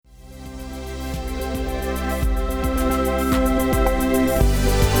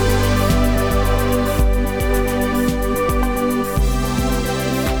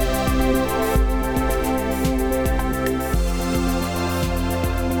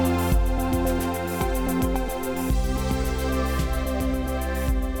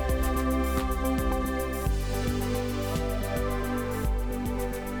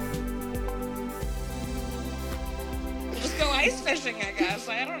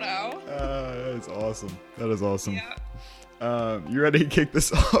is awesome. That is awesome. Yeah. You ready to kick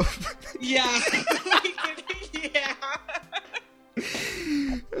this off? Yeah. Yeah.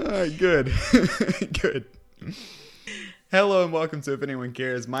 All right, good. Good. Hello and welcome to If Anyone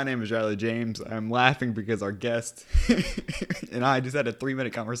Cares. My name is Riley James. I'm laughing because our guest and I just had a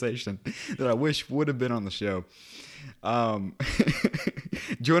 3-minute conversation that I wish would have been on the show.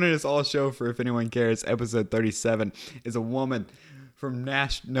 Joining us all show for If Anyone Cares, episode 37, is a woman from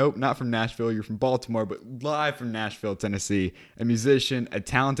Nope, not from Nashville. You're from Baltimore, but live from Nashville, Tennessee. A musician, a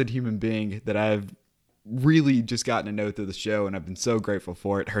talented human being that I've really just gotten to know through the show, and I've been so grateful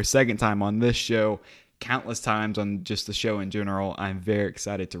for it. Her second time on this show, countless times on just the show in general. I'm very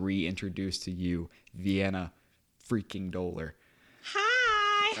excited to reintroduce to you Vienna freaking Doler.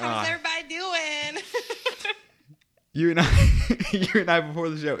 Hi. How's everybody doing? You and I before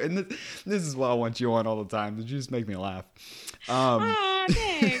the show, and this is why I want you on all the time. You just make me laugh.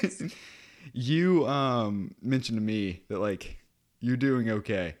 Thanks. You mentioned to me that like you're doing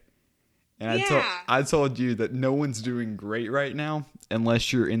okay, and I told you that no one's doing great right now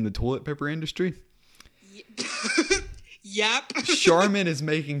unless you're in the toilet paper industry. Yep. Charmin is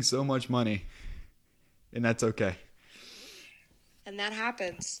making so much money, and that's okay. And that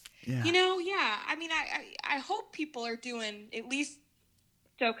happens. Yeah. You know, yeah. I mean, I hope people are doing at least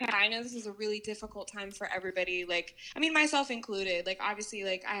okay. I know this is a really difficult time for everybody. Like, I mean, myself included. Like, obviously,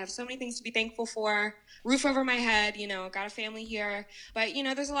 like, I have so many things to be thankful for. Roof over my head, you know, got a family here. But, you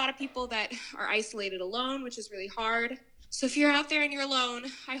know, there's a lot of people that are isolated alone, which is really hard. So if you're out there and you're alone,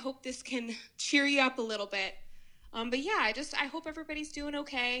 I hope this can cheer you up a little bit. But yeah, I hope everybody's doing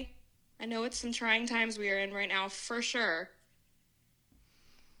okay. I know it's some trying times we are in right now, for sure.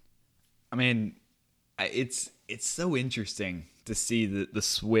 I mean, it's so interesting to see the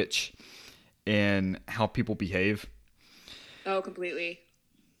switch in how people behave. Oh, completely.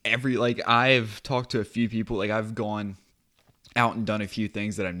 I've talked to a few people, like I've gone out and done a few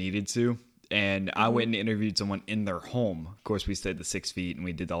things that I needed to, and I went and interviewed someone in their home. Of course, we stayed the 6 feet and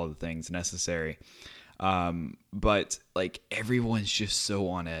we did all the things necessary. But like everyone's just so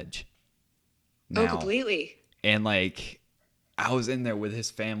on edge now. Oh, completely. And like I was in there with his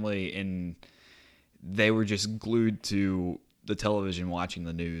family and they were just glued to the television watching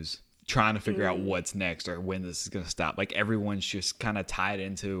the news, trying to figure out what's next or when this is going to stop. Like everyone's just kind of tied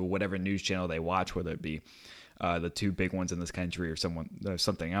into whatever news channel they watch, whether it be the two big ones in this country or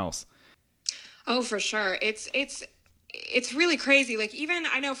something else. Oh, for sure. It's really crazy. Like, even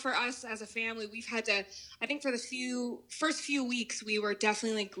I know for us as a family, we've had to, I think for the first few weeks, we were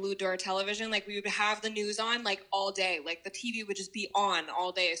definitely like glued to our television. Like, we would have the news on like all day. Like, the TV would just be on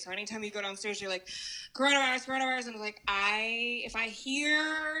all day. So anytime you go downstairs, you're like, coronavirus. And like, if I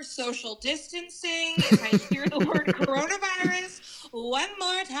hear social distancing, if I hear the word coronavirus one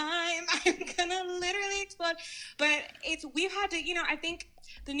more time, I'm gonna literally explode. But we've had to, you know, I think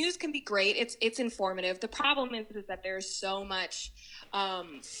the news can be great. It's informative. The problem is that there's so much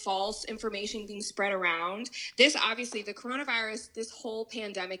false information being spread around. Obviously, the coronavirus, this whole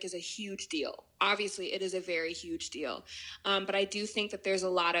pandemic is a huge deal. Obviously, it is a very huge deal. But I do think that there's a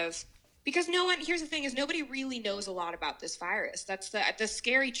lot of, because here's the thing is nobody really knows a lot about this virus. That's the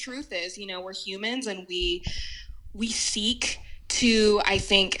scary truth is, you know, we're humans and we seek to, I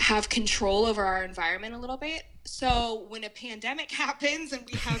think, have control over our environment a little bit. So when a pandemic happens and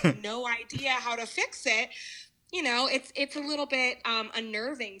we have no idea how to fix it, you know, it's a little bit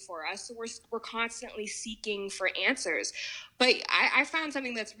unnerving for us. So we're constantly seeking for answers. But I found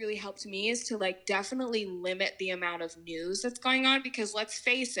something that's really helped me is to like definitely limit the amount of news that's going on, because let's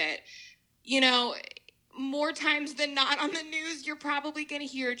face it, you know, more times than not on the news, you're probably going to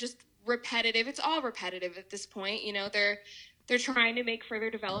hear just repetitive. It's all repetitive at this point. You know, they're trying to make further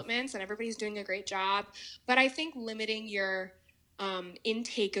developments and everybody's doing a great job. But I think limiting your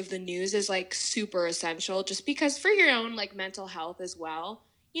intake of the news is like super essential, just because for your own like mental health as well,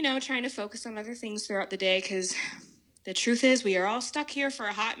 you know, trying to focus on other things throughout the day, because the truth is we are all stuck here for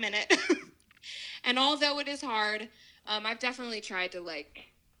a hot minute. And although it is hard, I've definitely tried to like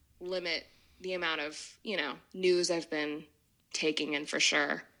limit the amount of, you know, news I've been taking in for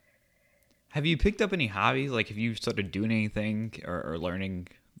sure. Have you picked up any hobbies? Like, have you started doing anything or learning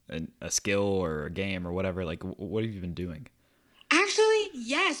a skill or a game or whatever? Like, what have you been doing? Actually,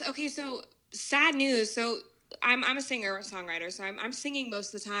 yes. Okay, so sad news. So I'm a singer, a songwriter, so I'm singing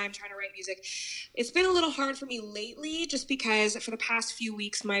most of the time, trying to write music. It's been a little hard for me lately, just because for the past few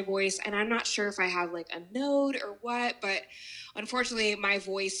weeks, my voice, and I'm not sure if I have like a node or what, but unfortunately, my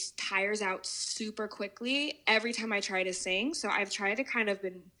voice tires out super quickly every time I try to sing. So I've tried to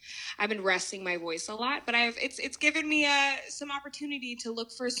I've been resting my voice a lot, but it's given me some opportunity to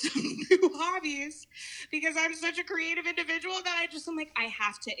look for some new hobbies, because I'm such a creative individual that I'm like, I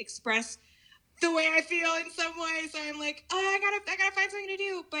have to express the way I feel in some way. So I'm like, oh, I gotta find something to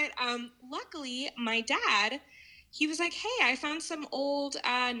do. But luckily, my dad, he was like, hey, I found some old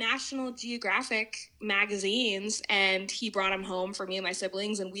National Geographic magazines, and he brought them home for me and my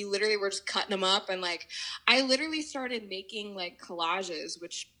siblings, and we literally were just cutting them up, and like, I literally started making like collages,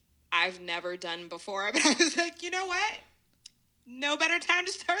 which I've never done before. But I was like, you know what? No better time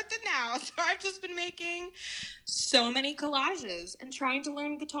to start than now. So I've just been making so many collages and trying to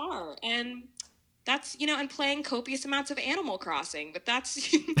learn guitar, and that's, and playing copious amounts of Animal Crossing, but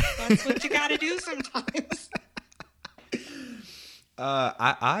that's that's what you got to do sometimes.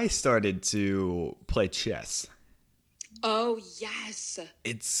 I started to play chess. Oh, yes.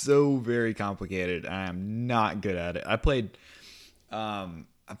 It's so very complicated. I am not good at it. I played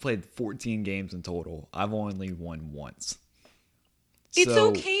 14 games in total. I've only won once. It's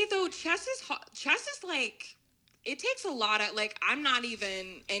okay though. Chess is like, it takes a lot of, like, I'm not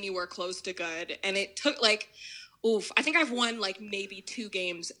even anywhere close to good, and it took like, I think I've won like maybe 2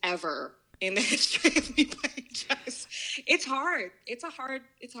 games ever in the history of me playing chess. It's hard. It's hard,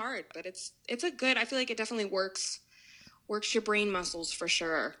 but it's a good, I feel like it definitely works your brain muscles for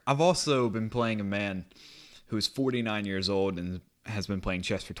sure. I've also been playing a man who's 49 years old and has been playing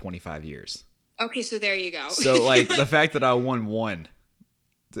chess for 25 years. Okay, so there you go. So like the fact that I won one,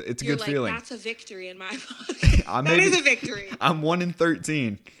 it's a good feeling. That's a victory in my book. That is a victory. I'm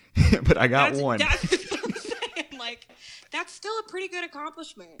 1-13, but I got one. That's what I'm saying. Like, that's still a pretty good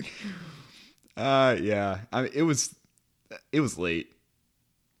accomplishment. Yeah. I mean, it was late.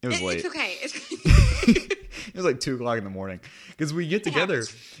 It was late. It's okay. It was like 2:00 in the morning because we get together.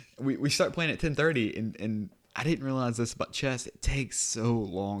 We start playing at 10:30, and I didn't realize this about chess. It takes so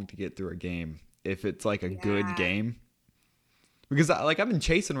long to get through a game if it's like a good game. Because I've been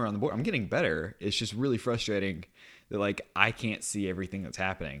chasing around the board. I'm getting better. It's just really frustrating that like I can't see everything that's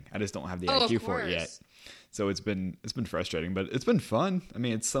happening. I just don't have the IQ for it yet. So it's been frustrating, but it's been fun. I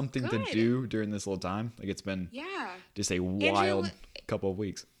mean, it's something to do during this little time. Like it's been just a wild couple of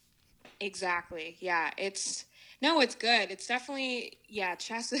weeks. Exactly. Yeah. It's good. It's definitely,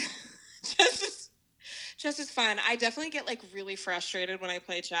 chess is fun. I definitely get like really frustrated when I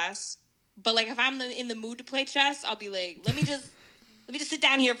play chess. But like if I'm in the mood to play chess, I'll be like, let me just sit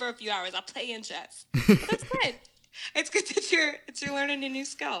down here for a few hours. I'll play in chess. But that's good. It's good that you're learning a new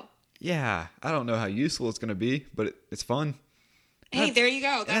skill. Yeah, I don't know how useful it's gonna be, but it's fun. Hey, there you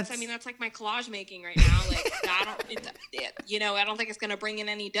go. That's like my collage making right now. Like I don't think it's gonna bring in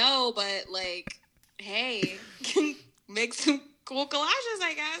any dough, but like, hey, can make some cool collages,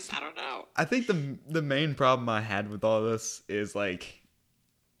 I guess. I don't know. I think the main problem I had with all this is like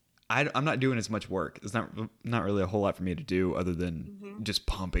I'm not doing as much work. There's not really a whole lot for me to do other than just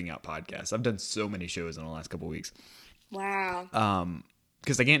pumping out podcasts. I've done so many shows in the last couple of weeks. Wow.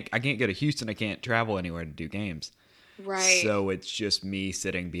 Because I can't go to Houston. I can't travel anywhere to do games. Right. So it's just me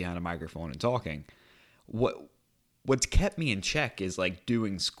sitting behind a microphone and talking. What's kept me in check is like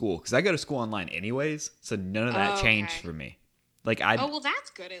doing school, because I go to school online anyways. So none of that changed for me. Like well, that's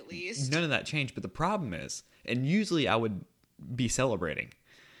good at least. None of that changed. But the problem is, and usually I would be celebrating.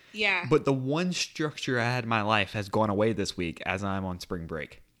 Yeah. But the one structure I had in my life has gone away this week as I'm on spring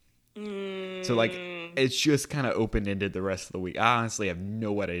break. So like it's just kind of open-ended the rest of the week. I honestly have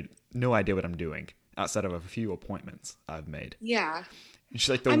no idea what I'm doing outside of a few appointments I've made. Yeah. It's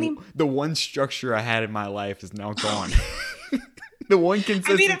like the one structure I had in my life is now gone. The one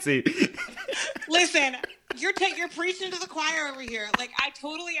consistency. Listen, you're preaching to the choir over here. Like, I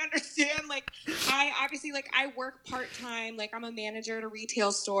totally understand. Like, I obviously, like, I work part-time. Like, I'm a manager at a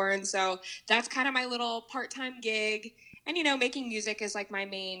retail store. And so that's kind of my little part-time gig. And, making music is like my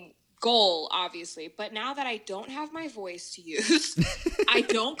main goal, obviously. But now that I don't have my voice to use, I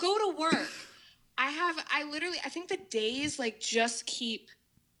don't go to work. I think the days like just keep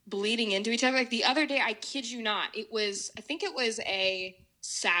bleeding into each other. Like the other day, I kid you not, I think it was a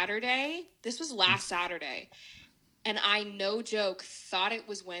Saturday. This was last Saturday. And I, no joke, thought it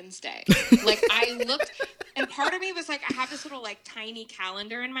was Wednesday. Like I looked, and part of me was like, I have this little like tiny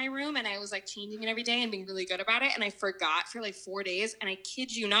calendar in my room, and I was like changing it every day and being really good about it. And I forgot for like 4 days. And I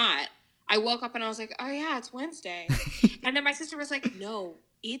kid you not, I woke up and I was like, oh yeah, it's Wednesday. And then my sister was like, no,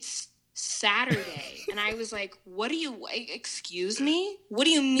 it's Saturday. And I was like, what do you, excuse me? What do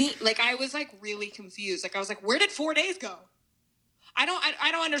you mean? Like, I was like really confused. Like, I was like, where did 4 days go? I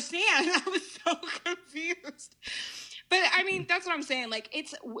don't understand. I was so confused. But I mean, that's what I'm saying. Like,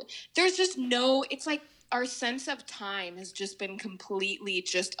 there's just no, it's like our sense of time has just been completely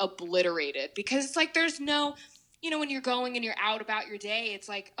just obliterated, because it's like, there's no, when you're going and you're out about your day, it's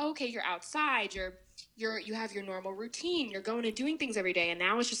like, okay, you're outside, you have your normal routine, you're going and doing things every day. And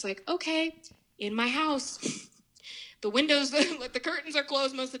now it's just like, okay, in my house, the windows, the curtains are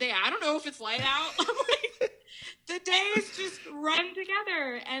closed most of the day. I don't know if it's light out. Like, the days just run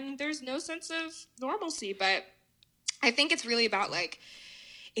together and there's no sense of normalcy. But I think it's really about, like,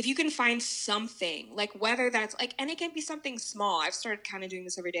 if you can find something, like, whether that's like, and it can be something small. I've started kind of doing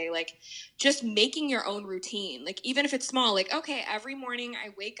this every day, like just making your own routine. Like, even if it's small, like, okay, every morning I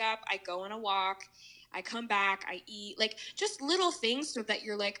wake up, I go on a walk, I come back, I eat, like, just little things so that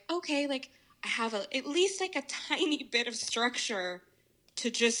you're like, okay, like, I have at least like a tiny bit of structure to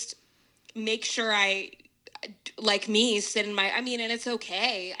just make sure I, like me, sit in my, I mean, and it's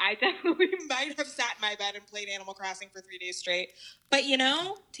okay. I definitely might have sat in my bed and played Animal Crossing for 3 days straight, but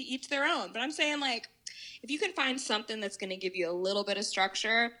to each their own. But I'm saying, like, if you can find something that's going to give you a little bit of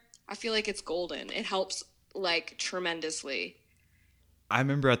structure, I feel like it's golden. It helps, like, tremendously. I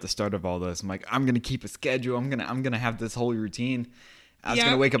remember at the start of all this, I'm like, I'm going to keep a schedule. I'm going to have this whole routine. I was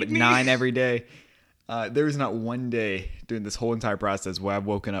going to wake up at 9 every day. There was not one day during this whole entire process where I've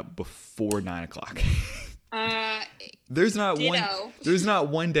woken up before 9 o'clock. There's not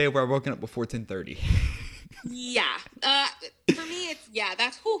one day where I've woken up before 10:30. Yeah. For me,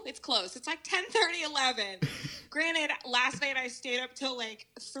 it's close. It's like 10:30, 11. Granted, last night I stayed up till like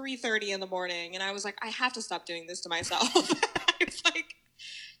 3:30 in the morning, and I was like, I have to stop doing this to myself. It's like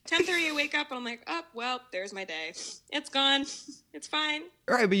 10:30, I wake up and I'm like, oh, well, there's my day. It's gone. It's fine.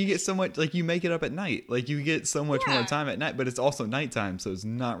 Right, but you get so much, like, you make it up at night. Like, you get so much more time at night, but it's also nighttime, so it's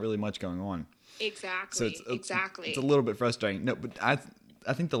not really much going on. Exactly. So it's a little bit frustrating. No, but I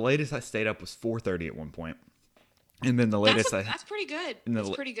think the latest I stayed up was 4:30 at one point. And then that's pretty good. That's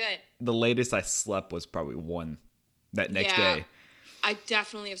pretty good. The latest I slept was probably 1 that next day. I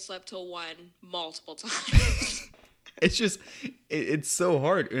definitely have slept till 1 multiple times. It's just, it's so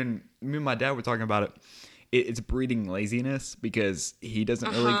hard. And me and my dad were talking about it. It's breeding laziness because he doesn't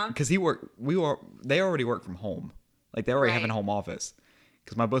really, because they already work from home. Like, they already have a home office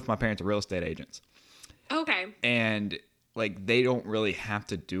because both my parents are real estate agents. Okay. And, like, they don't really have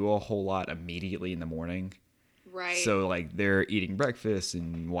to do a whole lot immediately in the morning. Right. So, like, they're eating breakfast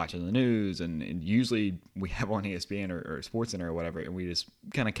and watching the news, and usually we have on ESPN or SportsCenter or whatever, and we just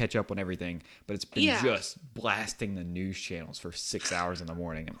kind of catch up on everything. But it's been just blasting the news channels for 6 hours in the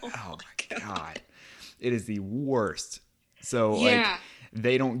morning. And, oh my God. It is the worst. So, like,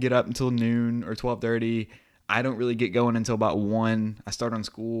 they don't get up until noon or 12:30. I don't really get going until about 1. I start on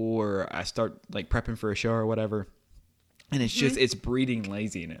school, or I start, like, prepping for a show or whatever. And it's just, it's breeding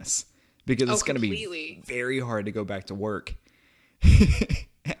laziness. Because it's going to be very hard to go back to work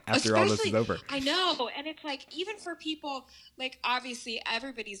after all this is over. I know. And it's like, even for people, like, obviously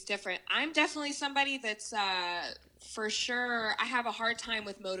everybody's different. I'm definitely somebody that's for sure, I have a hard time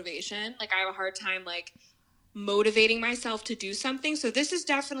with motivation. Like, I have a hard time, like, motivating myself to do something. So this is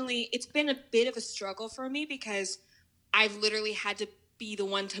definitely, it's been a bit of a struggle for me because I've literally had to be the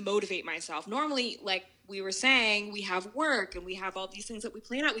one to motivate myself. Normally, like we were saying, we have work and we have all these things that we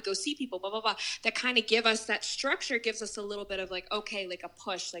plan out. We go see people, blah, blah, blah. That kind of give us, that structure gives us a little bit of, like, okay, like a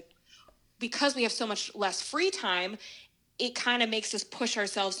push. Like, because we have so much less free time, it kind of makes us push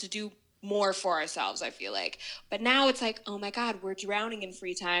ourselves to do more for ourselves, I feel like. But now it's like, oh my God, we're drowning in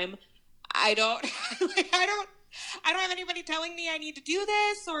free time. I don't have anybody telling me I need to do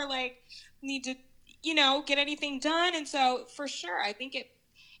this or, like, need to, get anything done. And so for sure, I think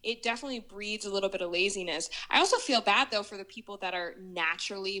it definitely breeds a little bit of laziness. I also feel bad, though, for the people that are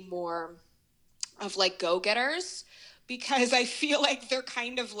naturally more of, like, go-getters, because I feel like they're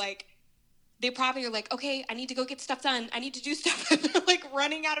kind of like, they probably are like, okay, I need to go get stuff done. I need to do stuff. And they're, like,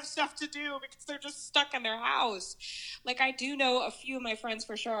 running out of stuff to do because they're just stuck in their house. Like, I do know a few of my friends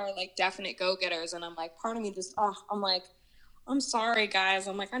for sure are, like, definite go-getters. And I'm like, part of me just, I'm like, I'm sorry, guys.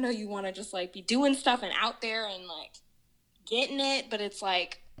 I'm like, I know you want to just, like, be doing stuff and out there and, like, getting it. But it's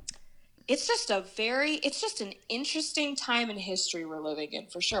like, it's just an interesting time in history we're living in,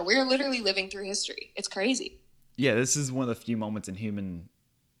 for sure. We're literally living through history. It's crazy. Yeah, this is one of the few moments in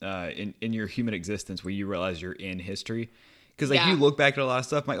in your human existence where you realize you're in history. Because, like, you look back at a lot of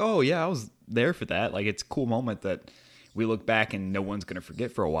stuff, I'm like, oh, yeah, I was there for that. Like, it's a cool moment that we look back and no one's going to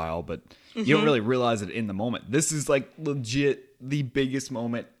forget for a while, but you don't really realize it in the moment. This is, like, legit the biggest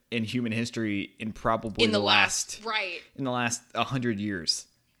moment in human history in probably in the last right. in the last 100 years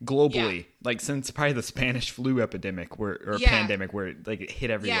globally. Yeah. Like since probably the Spanish flu epidemic or Yeah. pandemic where it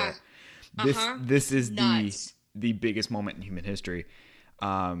hit everywhere. Yeah. This is Nuts. the biggest moment in human history.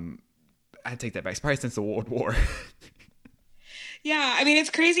 I take that back. It's probably since the World War. Yeah, I mean,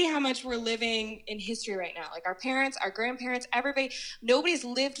 it's crazy how much we're living in history right now. Like our parents, our grandparents, everybody, nobody's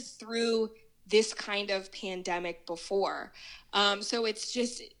lived through this kind of pandemic before. So it's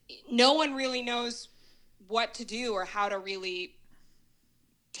just, no one really knows what to do or how to really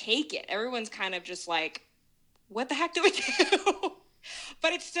take it. Everyone's kind of just like, what the heck do we do?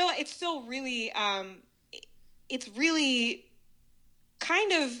 But it's still really, it's really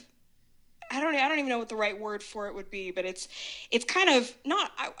kind of, I don't even know what the right word for it would be, but it's kind of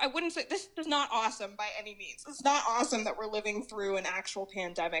not, I wouldn't say, this is not awesome by any means. It's not awesome that we're living through an actual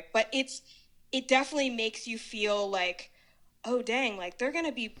pandemic, but it definitely makes you feel like, oh dang, like they're going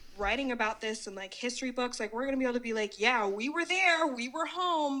to be writing about this in like history books. Like we're going to be able to be like, yeah, we were there, we were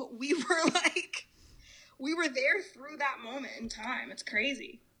home, we were there through that moment in time. It's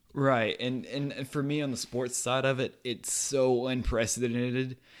crazy. Right. And for me on the sports side of it, it's so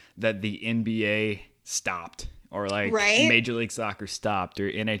unprecedented that the NBA stopped or like Right? Major League Soccer stopped or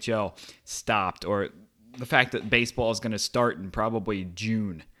NHL stopped or the fact that baseball is going to start in probably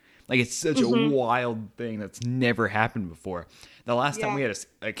June. Like it's such a wild thing that's never happened before. The last time we had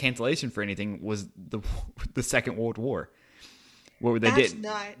a cancellation for anything was the Second World War. Where That's they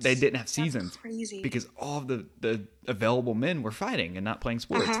nuts. didn't have seasons. That's crazy. Because all of the available men were fighting and not playing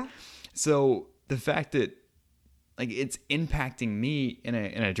sports. So the fact that like it's impacting me in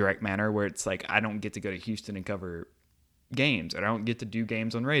a direct manner where it's like I don't get to go to Houston and cover games, or I don't get to do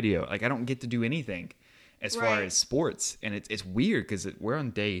games on radio. Like I don't get to do anything as far as sports, and it's weird because we're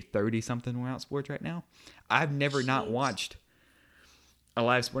on day 30 something without sports right now. I've never not watched a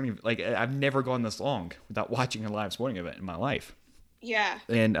live sporting, like I've never gone this long without watching a live sporting event in my life. Yeah.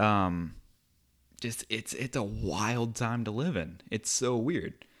 And just it's a wild time to live in. It's so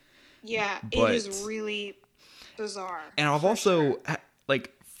weird. Yeah, But- it is really bizarre. And I've also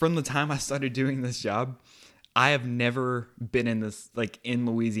like from the time I started doing this job, I have never been in this like in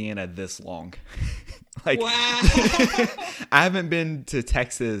Louisiana this long. Like Wow. I haven't been to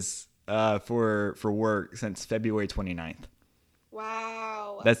Texas for work since February 29th.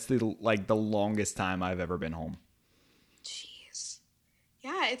 Wow. That's the longest time I've ever been home. Jeez.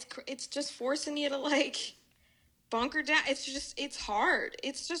 Yeah, it's just forcing you to like bunker down. It's hard.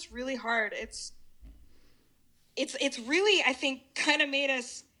 It's just really hard. It's really, I think, kind of made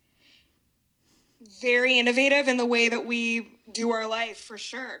us very innovative in the way that we do our life, for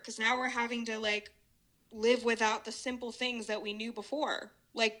sure. Because now we're having to like live without the simple things that we knew before,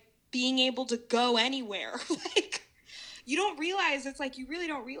 like being able to go anywhere. Like you don't realize, it's like you really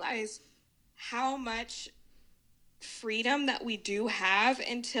don't realize how much freedom that we do have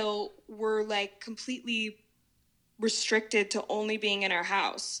until we're like completely restricted to only being in our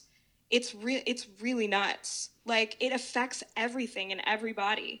house. It's really nuts. Like it affects everything and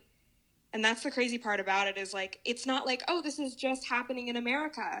everybody. And that's the crazy part about it is like, it's not like, oh, this is just happening in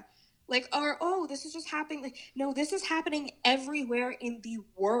America. Like, or, oh, this is just happening. Like, no, this is happening everywhere in the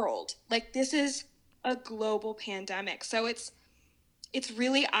world. Like this is a global pandemic. So it's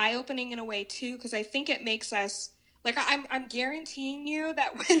really eye-opening in a way too, because I think it makes us like, I'm guaranteeing you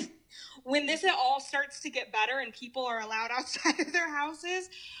that when this all starts to get better and people are allowed outside of their houses,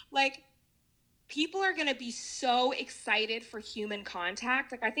 like people are going to be so excited for human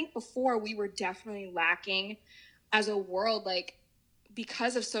contact. Like I think before we were definitely lacking as a world, like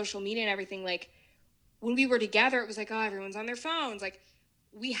because of social media and everything. Like when we were together, it was like, oh, everyone's on their phones. Like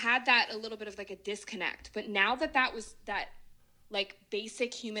we had that a little bit of like a disconnect. But now that was that like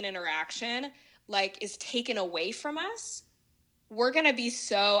basic human interaction like is taken away from us, we're going to be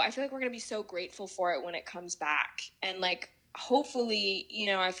I feel like we're going to be so grateful for it when it comes back. And like, hopefully, you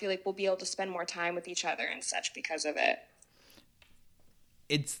know, I feel like we'll be able to spend more time with each other and such because of it.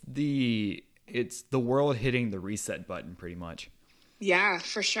 It's the world hitting the reset button pretty much. Yeah,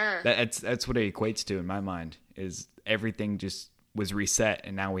 for sure. That's what it equates to in my mind, is everything just was reset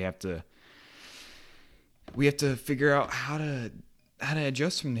and now we have to figure out how to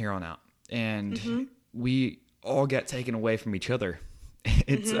adjust from here on out. And we all got taken away from each other.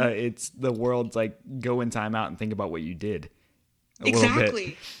 It's the world's like go in time out and think about what you did a little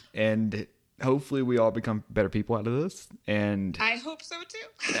bit. And hopefully we all become better people out of this. And I hope so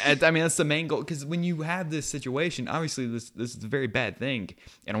too. I mean, that's the main goal, because when you have this situation, obviously this is a very bad thing,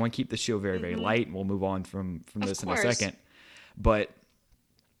 and I want to keep the show very, very light, and we'll move on from this in a second. But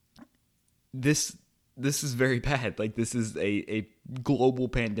this this is very bad. Like, this is a global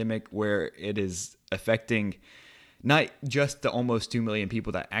pandemic where it is affecting not just the almost 2 million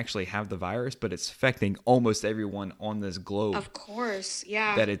people that actually have the virus, but it's affecting almost everyone on this globe. Of course.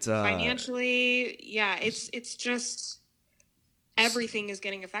 Yeah. That it's financially, yeah, it's just everything is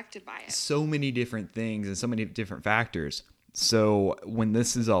getting affected by it. So many different things and so many different factors. So when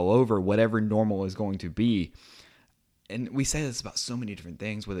this is all over, whatever normal is going to be, and we say this about so many different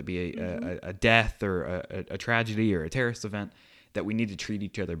things, whether it be a death or a tragedy or a terrorist event, that we need to treat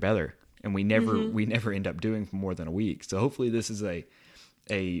each other better. And we never end up doing for more than a week. So hopefully this is a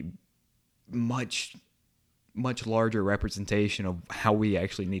much larger representation of how we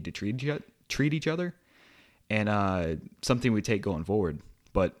actually need to treat each other, and something we take going forward.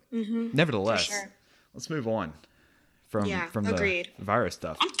 But nevertheless, For sure. let's move on from agreed. the virus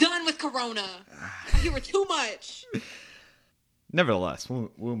stuff. I'm done with Corona. You were too much. Nevertheless, we'll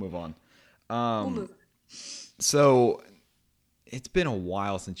move on. We'll move on. So it's been a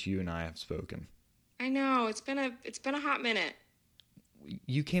while since you and I have spoken. I know, it's been a hot minute.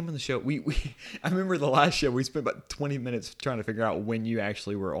 You came on the show. I remember the last show. We spent about 20 minutes trying to figure out when you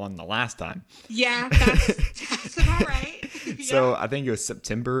actually were on the last time. Yeah, that's about right. Yeah. So I think it was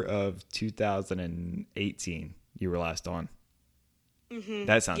September of 2018 you were last on. Mm-hmm.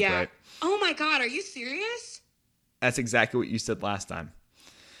 That sounds right. Oh my God, are you serious? That's exactly what you said last time.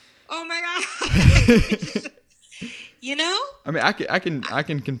 Oh my God. You know? I mean, I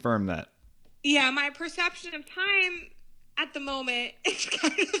can confirm that. Yeah, my perception of time at the moment is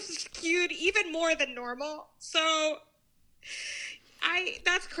kind of skewed even more than normal. So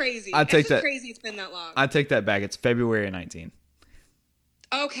that's crazy. It's crazy it's been that long. I take that back. It's February 19.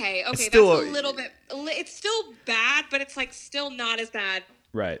 Okay, it's that's a little bit. It's still bad, but it's like still not as bad.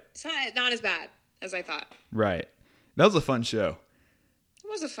 Right. It's not as bad as I thought. Right. That was a fun show. It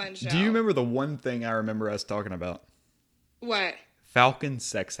was a fun show. Do you remember the one thing I remember us talking about? What? Falcon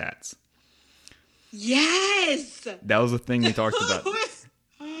sex hats. Yes! That was the thing we talked about.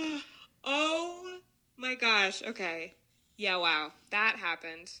 Oh my gosh. Okay. Yeah, wow. That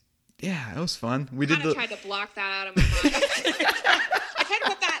happened. Yeah, that was fun. We tried to block that out of my mind. I tried to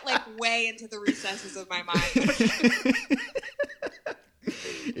put that like way into the recesses of my mind.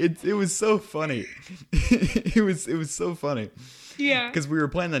 It was so funny. It was so funny. Yeah. Because we were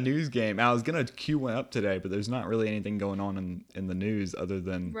playing the news game. I was gonna queue one up today, but there's not really anything going on in the news other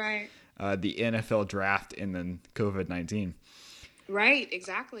than the NFL draft and then COVID-19. Right.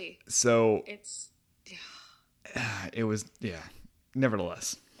 Exactly. So it was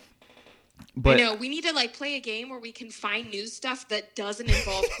nevertheless. But I know we need to like play a game where we can find news stuff that doesn't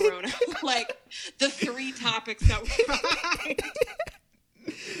involve Corona, like the 3 topics that we find.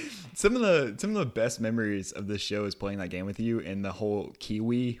 Some of the best memories of this show is playing that game with you and the whole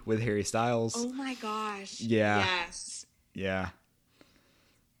Kiwi with Harry Styles. Oh my gosh! Yeah. Yes. Yeah.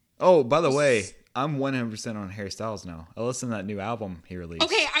 Oh, by the way, I'm 100% on Harry Styles now. I listened to that new album he released.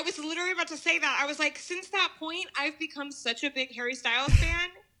 Okay, I was literally about to say that. I was like, since that point, I've become such a big Harry Styles fan.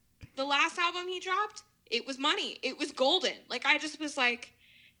 The last album he dropped, it was money. It was golden. Like, I just was like,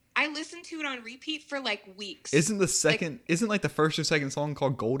 I listened to it on repeat for like weeks. Isn't the first or second song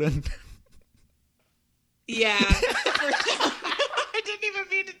called Golden? Yeah. I didn't even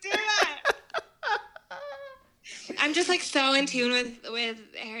mean to do that. I'm just like so in tune with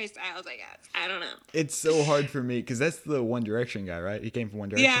Harry Styles, I guess. I don't know. It's so hard for me because that's the One Direction guy, right? He came from One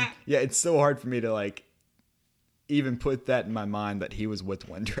Direction. Yeah. Yeah, it's so hard for me to like even put that in my mind that he was with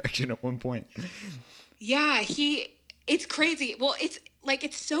One Direction at one point. Yeah, it's crazy. Well, it's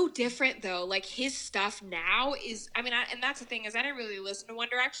so different though. Like his stuff now is, I mean, and that's the thing is I didn't really listen to One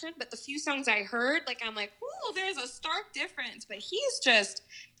Direction, but the few songs I heard, like I'm like, ooh, there's a stark difference. But he is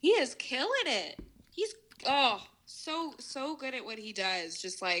killing it. He's so good at what he does.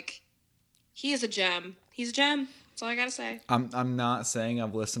 Just like he is a gem. He's a gem. That's all I gotta say. I'm not saying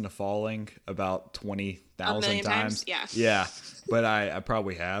I've listened to Falling about 20,000 times. Yeah. Yeah, but I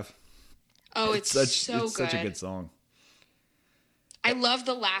probably have. Oh, it's so good. It's such a good song. I love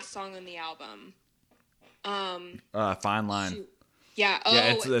the last song on the album. Fine Line. Shoot. Yeah. Oh,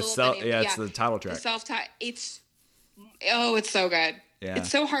 yeah, it's it's the title track. The self-title. It's so good. Yeah. It's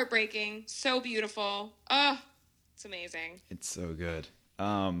so heartbreaking, so beautiful. Oh, it's amazing. It's so good.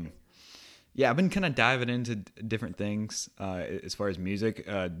 Yeah, I've been kind of diving into different things as far as music,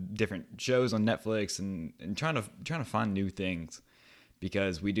 different shows on Netflix, and trying to find new things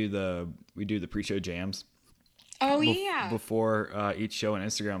because we do the pre-show jams. Oh yeah. Before each show on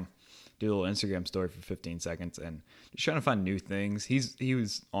Instagram, do a little Instagram story for 15 seconds, and just trying to find new things. He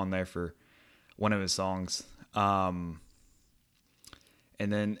was on there for one of his songs, and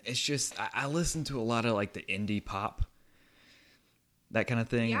And then it's just I listen to a lot of like the indie pop, that kind of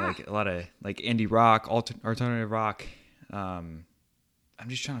thing, Yeah. like a lot of like indie rock, alternative rock. I'm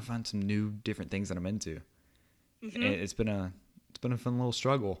just trying to find some new different things that I'm into. And it's been a fun little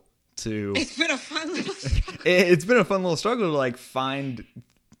struggle to It's been a fun little struggle. it's been a fun little struggle to like find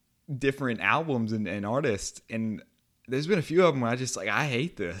different albums and artists, and there's been a few of them where I just like I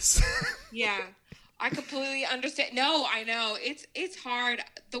hate this. Yeah, I completely understand. No, I know it's hard.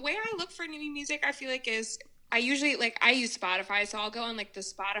 The way I look for new music, I feel like is I usually like I use Spotify, so I'll go on like the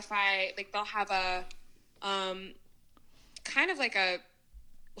Spotify, like they'll have a kind of like a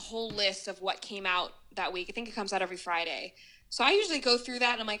whole list of what came out that week. I think it comes out every Friday. So I usually go through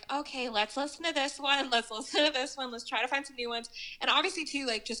that and I'm like, okay, let's listen to this one. Let's listen to this one. Let's try to find some new ones. And obviously too,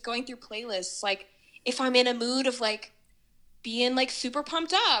 like just going through playlists, like if I'm in a mood of like being like super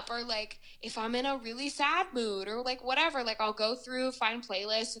pumped up, or like if I'm in a really sad mood or like whatever, like I'll go through, find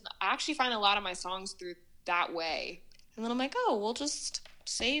playlists, and I actually find a lot of my songs through that way. And then I'm like, oh, we'll just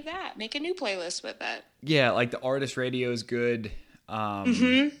save that, make a new playlist with it. Yeah, like the artist radio is good.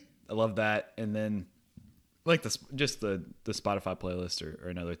 I love that. And then like just the Spotify playlist or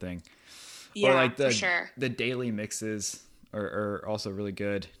another thing. Yeah, or like for sure. The daily mixes are also really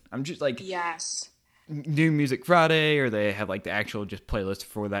good. I'm just like Yes. New Music Friday, or they have like the actual just playlist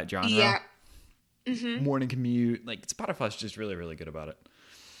for that genre. Yeah. Morning commute. Like Spotify's just really, really good about it.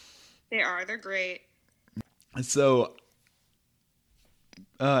 They are. They're great. And so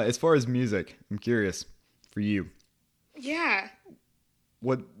as far as music, I'm curious for you. Yeah.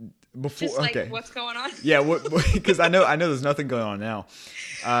 What before? Just like okay. what's going on? Yeah, what? Because I know there's nothing going on now.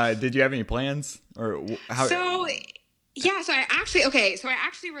 Did you have any plans or how? So yeah, so I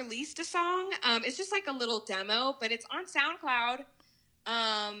actually released a song. It's just like a little demo, but it's on SoundCloud.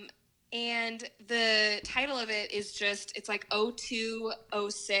 And the title of it is just it's like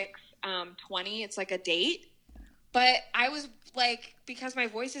 0206 20. It's like a date. But I was like, because my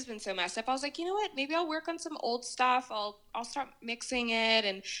voice has been so messed up, I was like, you know what? Maybe I'll work on some old stuff. I'll start mixing it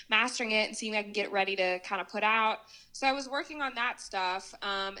and mastering it and seeing if I can get it ready to kind of put out. So I was working on that stuff.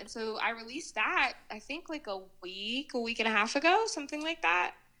 And so I released that, I think like a week and a half ago, something like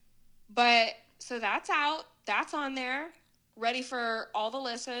that. But so that's out. That's on there, ready for all the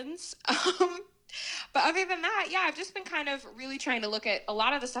listens. But other than that, yeah, I've just been kind of really trying to look at a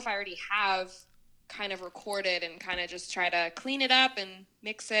lot of the stuff I already have kind of recorded and kind of just try to clean it up and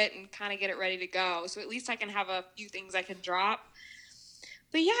mix it and kind of get it ready to go. So at least I can have a few things I can drop.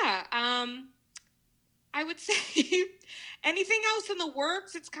 But yeah, I would say anything else in the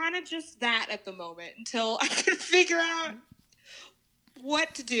works, it's kind of just that at the moment until I can figure out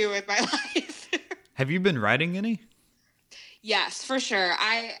what to do with my life. Have you been writing any? Yes, for sure.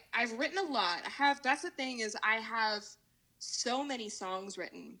 I've written a lot. That's the thing is I have so many songs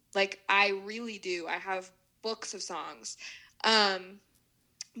written. Like I really do. I have books of songs. But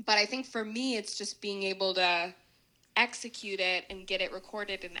I think for me, it's just being able to execute it and get it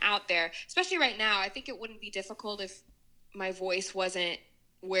recorded and out there. Especially right now, I think it wouldn't be difficult if my voice wasn't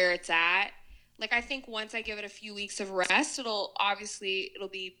where it's at. Like I think once I give it a few weeks of rest, it'll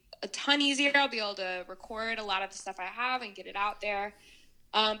be a ton easier. I'll be able to record a lot of the stuff I have and get it out there.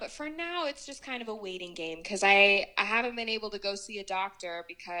 But for now, it's just kind of a waiting game because I haven't been able to go see a doctor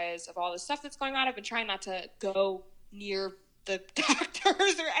because of all the stuff that's going on. I've been trying not to go near the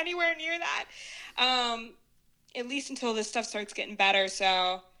doctors or anywhere near that, at least until this stuff starts getting better.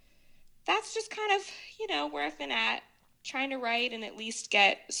 So that's just kind of, where I've been at, trying to write and at least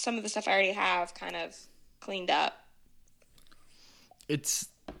get some of the stuff I already have kind of cleaned up. It's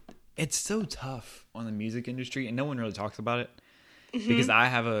so tough on the music industry, and no one really talks about it. Because I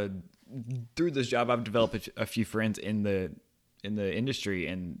have through this job, I've developed a few friends in the industry,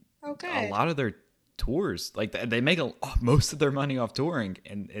 and a lot of their tours, like they make most of their money off touring,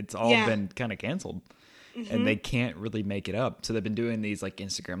 and it's all been kind of canceled, and they can't really make it up. So they've been doing these like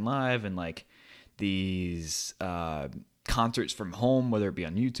Instagram Live and like these concerts from home, whether it be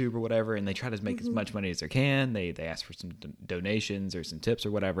on YouTube or whatever, and they try to make as much money as they can. They ask for some donations or some tips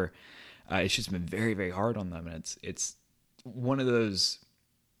or whatever. It's just been very, very hard on them, and it's one of those.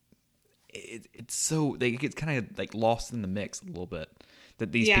 It's so they get kind of like lost in the mix a little bit.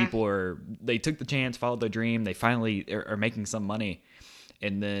 That these people they took the chance, followed their dream, they finally are making some money,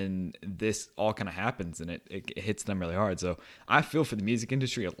 and then this all kind of happens, and it hits them really hard. So I feel for the music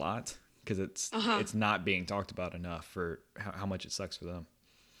industry a lot because it's not being talked about enough for how much it sucks for them.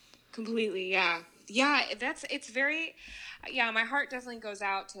 Completely, yeah. It's very, my heart definitely goes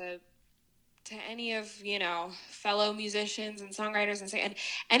out to any of, fellow musicians and songwriters and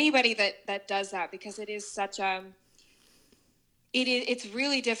anybody that does that, because it is such it's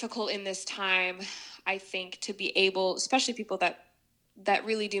really difficult in this time, I think, to be able, especially people that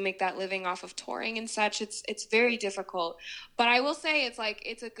really do make that living off of touring and such. It's very difficult. But I will say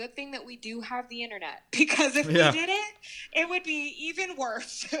it's a good thing that we do have the internet, because if we didn't, it would be even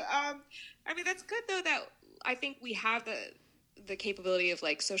worse. I mean, that's good though, that I think we have the capability of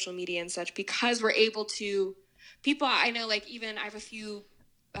like social media and such, because we're able to, people I know, like even I have a few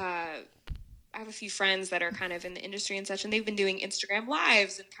friends that are kind of in the industry and such, and they've been doing Instagram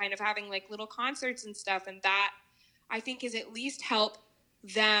lives and kind of having like little concerts and stuff. And that I think is at least help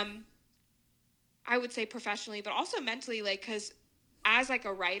them, I would say professionally, but also mentally, like, cause as like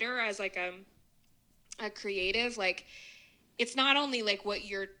a writer, as like a creative, like it's not only like what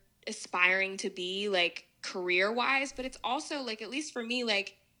you're aspiring to be like career wise, but it's also like, at least for me,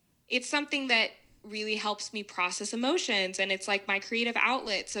 like it's something that really helps me process emotions, and it's like my creative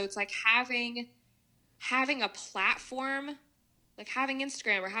outlet. So it's like having a platform, like having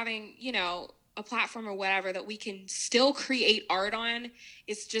Instagram or having, a platform or whatever that we can still create art on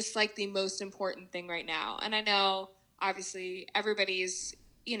is just like the most important thing right now. And I know obviously everybody's,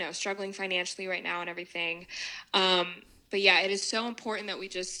 struggling financially right now and everything. But yeah, it is so important that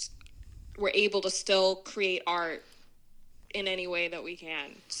we're able to still create art in any way that we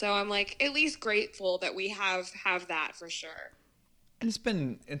can. So I'm like at least grateful that we have that for sure. And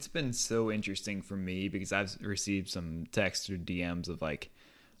it's been so interesting for me, because I've received some texts or DMs of like,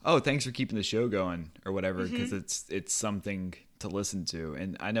 oh, thanks for keeping the show going or whatever, because it's something to listen to.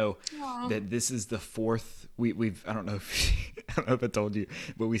 And I know that this is the fourth we've I don't know if I told you,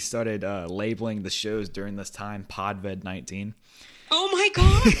 but we started labeling the shows during this time Podved 19. Oh my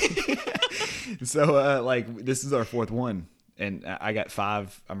god. So like this is our fourth one, and I got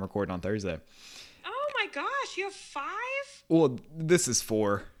 5 I'm recording on Thursday. Oh my gosh, you have 5? Well, this is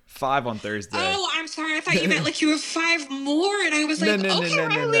 4. 5 on Thursday. Oh, I'm sorry. I thought you meant like you have 5 more, and I was like, okay,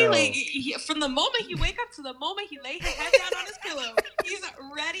 Riley. Like from the moment he wake up to the moment he lay his head down on his pillow, he's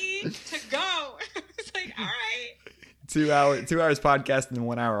ready to go. It's like, all right. 2 hours podcast and then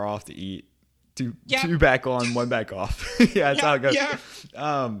 1 hour off to eat. Two back on, 1 back off. Yeah, that's how it goes.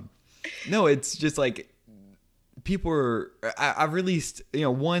 Yeah. No, it's just like people are. I released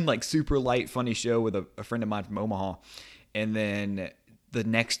one like super light funny show with a friend of mine from Omaha, and then the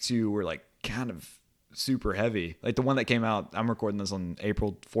next 2 were like kind of super heavy. Like the one that came out, I'm recording this on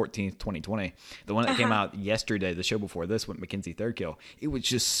April 14th, 2020. The one that came out yesterday, the show before this one, Mackenzie Third Kill, it was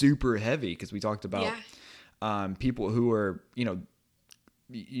just super heavy because we talked about people who are,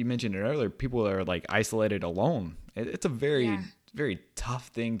 you mentioned it earlier, people that are like isolated alone. It's a very, very tough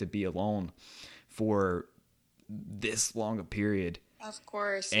thing to be alone for this long a period. Of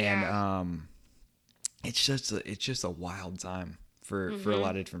course. And it's just a wild time for a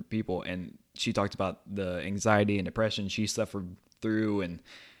lot of different people. And she talked about the anxiety and depression she suffered through and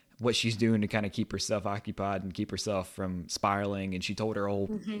what she's doing to kind of keep herself occupied and keep herself from spiraling. And she told her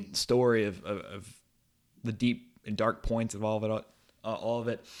whole story of the deep and dark points of all of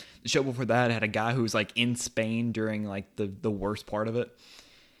it. The show before that had a guy who was like in Spain during like the worst part of it.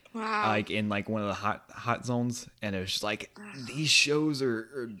 Wow. Like in like one of the hot zones. And it was just like, these shows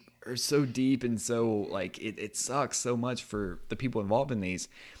are so deep, and so like it sucks so much for the people involved in these.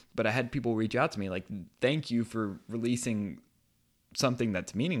 But I had people reach out to me like, thank you for releasing something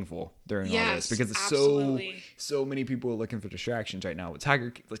that's meaningful during all this, because it's so many people are looking for distractions right now.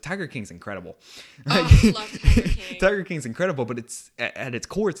 Tiger King's incredible. I love Tiger King. Tiger King's incredible, but it's at its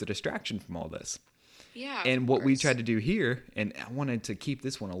core, it's a distraction from all this. Yeah. And what we tried to do here, and I wanted to keep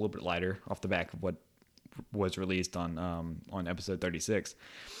this one a little bit lighter off the back of what was released on episode 36.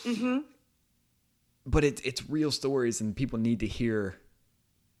 But it's real stories, and people need to hear,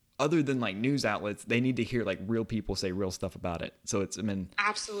 other than like news outlets, they need to hear like real people say real stuff about it. So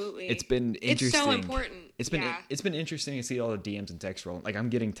absolutely, it's been interesting. It's so important. It's been interesting to see all the DMs and text rolling. Like I'm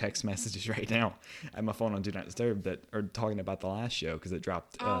getting text messages right now. I have my phone on Do Not Disturb that are talking about the last show because it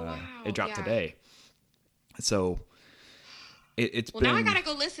dropped. It dropped today. So it's been. Now I gotta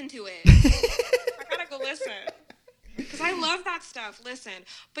go listen to it. I gotta go listen. Because I love that stuff. Listen,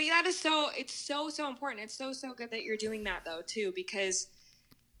 but it's so important. It's so good that you're doing that though too, because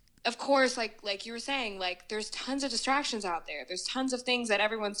of course, like you were saying, like there's tons of distractions out there. There's tons of things that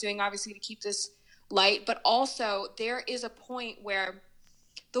everyone's doing, obviously, to keep this light. But also, there is a point where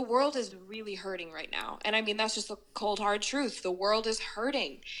the world is really hurting right now, and I mean that's just the cold hard truth. The world is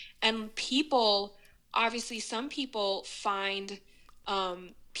hurting, and people, obviously, some people find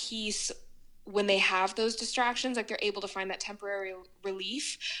peace when they have those distractions, like they're able to find that temporary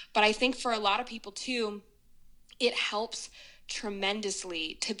relief. But I think for a lot of people too, it helps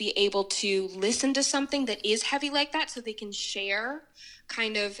tremendously to be able to listen to something that is heavy like that so they can share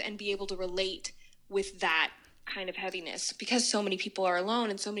kind of and be able to relate with that kind of heaviness, because so many people are alone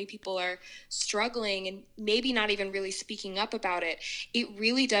and so many people are struggling and maybe not even really speaking up about it. It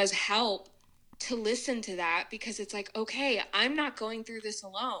really does help to listen to that, because it's like, okay, I'm not going through this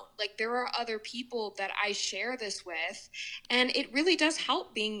alone. Like, there are other people that I share this with, and it really does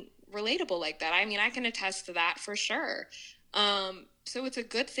help being relatable like that. I mean, I can attest to that for sure. So it's a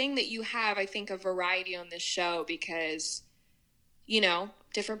good thing that you have, I think, a variety on this show, because, you know,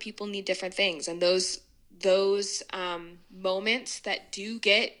 different people need different things, and those moments that do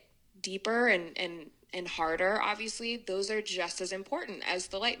get deeper and harder, obviously, those are just as important as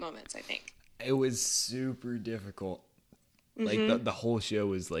the light moments, I think. It was super difficult. Like the whole show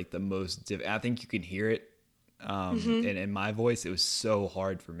was like the most I think you can hear it in my voice. It was so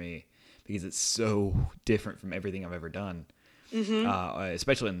hard for me because it's so different from everything I've ever done.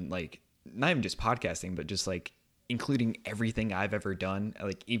 Especially in, like, not even just podcasting, but just like including everything I've ever done.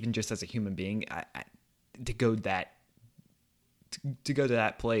 Like, even just as a human being, to go to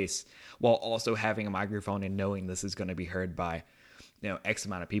that place while also having a microphone and knowing this is going to be heard by, you know, X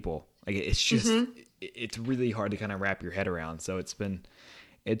amount of people. Like, it's just, it's really hard to kind of wrap your head around. So it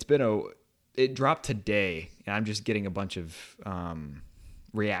dropped today, and I'm just getting a bunch of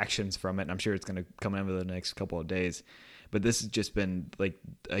reactions from it, and I'm sure it's going to come over the next couple of days. But this has just been like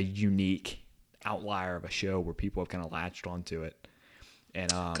a unique outlier of a show where people have kind of latched onto it.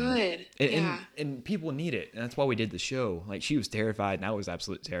 And good. And people need it. And that's why we did the show. Like, she was terrified, and I was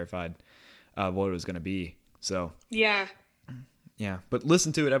absolutely terrified of what it was going to be. So yeah. But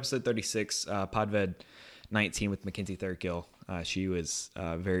listen to it, episode 36, Podved 19 with Mackenzie Thurkill. She was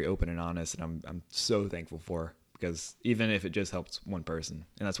very open and honest, and I'm so thankful for her, because even if it just helps one person,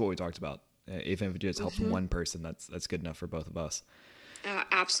 and that's what we talked about, even if it just helps one person, that's good enough for both of us.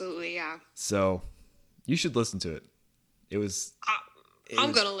 Absolutely, yeah. So you should listen to it.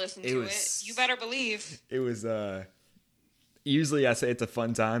 I'm going to listen to it. You better believe. It was, usually I say it's a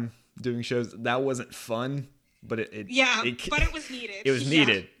fun time doing shows. That wasn't fun, but but it was needed. It was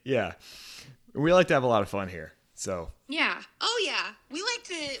needed. Yeah. We like to have a lot of fun here. So. Yeah. Oh yeah. We like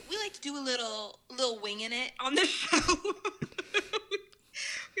to do a little winging it on the show.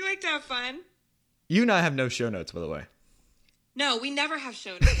 We like to have fun. You and I have no show notes, by the way. No, we never have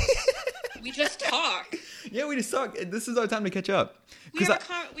show notes. We just talk. Yeah, we just talk. This is our time to catch up. We have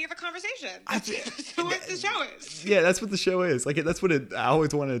a conversation. That's what the show is. Yeah, that's what the show is. Like, that's what I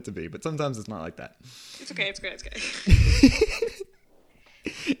always wanted it to be, but sometimes it's not like that. It's okay. It's good.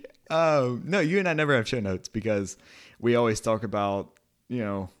 No, you and I never have show notes, because we always talk about, you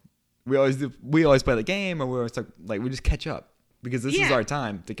know, we always play the game, or we always talk, like, we just catch up, because this is our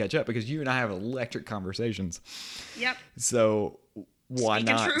time to catch up, because you and I have electric conversations. Yep. So why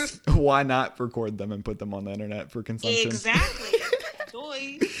not record them and put them on the internet for consumption? Exactly.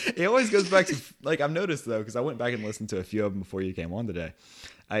 It always goes back to, like, I've noticed, though, because I went back and listened to a few of them before you came on today.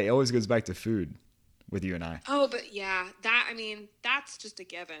 It always goes back to food with you and I. Oh, but yeah, that's just a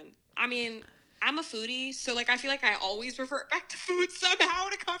given. I mean, I'm a foodie, so, like, I feel like I always revert back to food somehow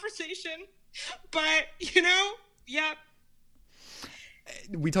in a conversation. But, you know, yeah.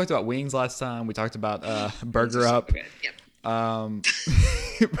 We talked about wings last time. We talked about Burger Up. Yep.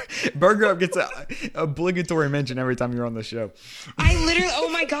 Burger Up gets an obligatory mention every time you're on the show. Oh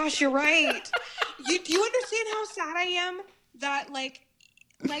my gosh, you're right. Do you understand how sad I am that, like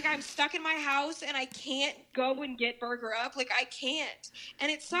I'm stuck in my house and I can't go and get Burger Up? Like, I can't.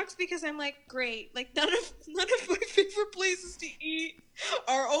 And it sucks, because I'm like, great. Like, none of my favorite places to eat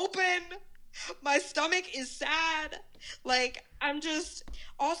are open. My stomach is sad. Like,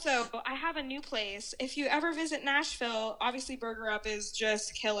 also, I have a new place. If you ever visit Nashville, obviously Burger Up is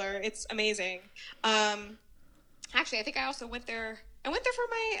just killer. It's amazing. Actually, I think I also went there. I went there for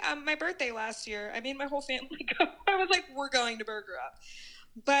my birthday last year. I made my whole family go. I was like, we're going to Burger Up.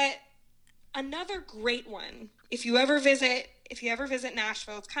 But another great one, if you ever visit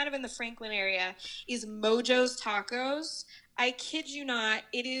Nashville, it's kind of in the Franklin area, is Mojo's Tacos. I kid you not,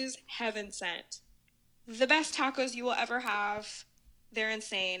 it is heaven sent. The best tacos you will ever have. They're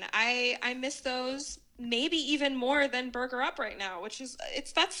insane. I miss those maybe even more than Burger Up right now,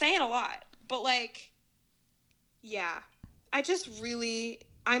 that's saying a lot. But, like, yeah, I just really,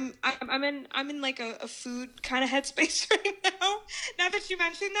 I'm in like a food kind of headspace right now. Now that you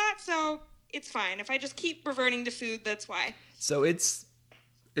mentioned that, so it's fine. If I just keep reverting to food, that's why. So it's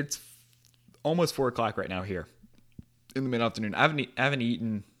almost 4:00 right now here in the mid-afternoon. I haven't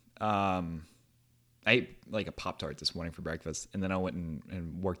eaten. I ate like a Pop-Tart this morning for breakfast, and then I went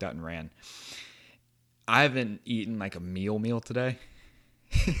and worked out and ran. I haven't eaten like a meal today.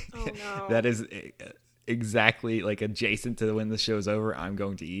 Oh no. That is exactly like adjacent to when the show's over. I'm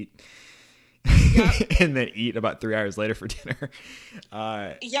going to eat. Yep. And then eat about 3 hours later for dinner.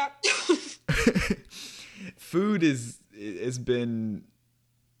 Yep. Food has been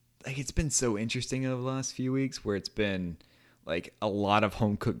like, it's been so interesting over the last few weeks where it's been like a lot of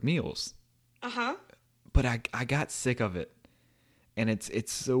home cooked meals. Uh-huh. But I got sick of it. And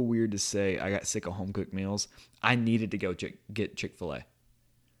it's so weird to say I got sick of home cooked meals. I needed to go get Chick-fil-A.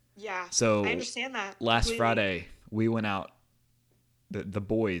 Yeah. So I understand that. Last completely. Friday we went out. The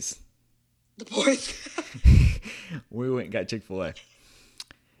boys. The boys. We went and got Chick-fil-A.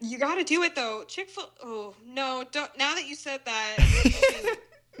 You got to do it though. Oh no! Don't. Now that you said that,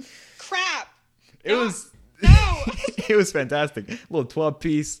 crap. It was No. it was fantastic. A little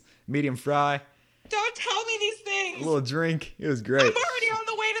 12-piece medium fry, Don't tell me these a things. little drink. It was great. I'm already on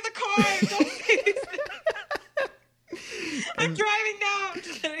the way to the car. Don't say these things. I'm driving now. I'm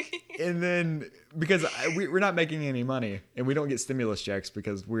just kidding. And then because we're not making any money and we don't get stimulus checks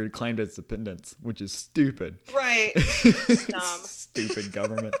because we're claimed as dependents, which is stupid. Right. Dumb. Stupid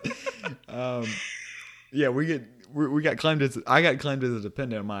government. Yeah, we got claimed as I got claimed as a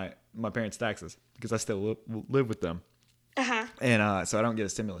dependent on my parents' taxes because I still live with them. Uh-huh. And so I don't get a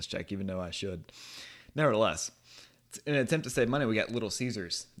stimulus check, even though I should. Nevertheless, in an attempt to save money, we got Little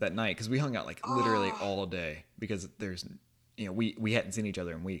Caesars that night because we hung out like literally all day because there's, we hadn't seen each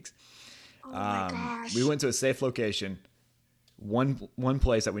other in weeks. Oh my gosh. We went to a safe location, one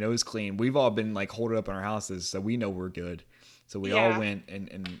place that we know is clean. We've all been like holed up in our houses, so we know we're good. So we all went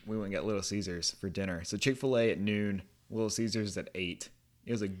and we went and got Little Caesars for dinner. So Chick-fil-A at noon, Little Caesars at 8.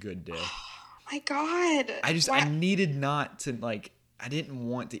 It was a good day. My God. I needed not to I didn't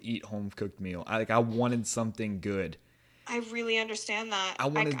want to eat home cooked meal. I wanted something good. I really understand that.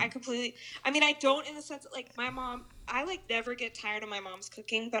 I completely. I mean, I don't in the sense that like my mom. I like never get tired of my mom's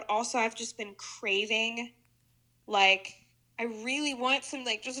cooking, but also I've just been craving. Like, I really want some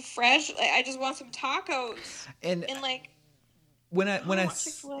like just fresh. Like, I just want some tacos And like. when I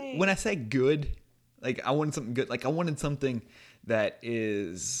Chick-fil-A. when I say good, like I wanted something good. Like I wanted something that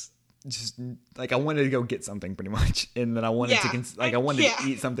is just like I wanted to go get something pretty much, and then I wanted I wanted to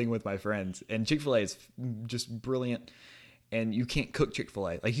eat something with my friends. And Chick-fil-A is just brilliant, and you can't cook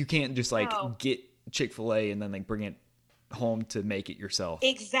Chick-fil-A. Like you can't just get Chick-fil-A and then like bring it home to make it yourself.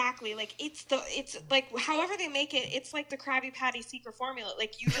 Exactly. Like it's like however they make it, it's like the Krabby Patty secret formula.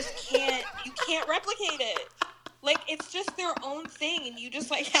 Like you just can't replicate it. Like it's just their own thing, and you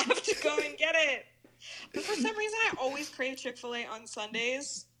just like have to go and get it. But for some reason, I always crave Chick-fil-A on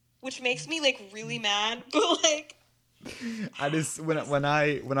Sundays, which makes me like really mad. But like, I just when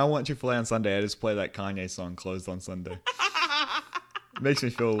I want Chick-fil-A on Sunday, I just play that Kanye song "Closed on Sunday." It makes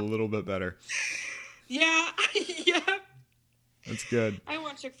me feel a little bit better. Yeah, yeah. That's good. I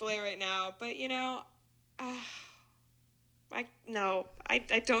want Chick-fil-A right now, but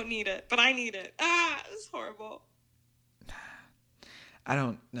I don't need it, but I need it. It's horrible. I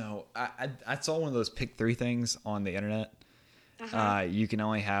don't know. I saw one of those pick 3 things on the internet. Uh-huh. You can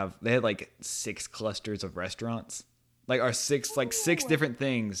only they had like 6 clusters of restaurants, six different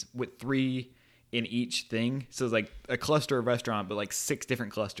things with 3 in each thing. So it's like a cluster of restaurant, but like 6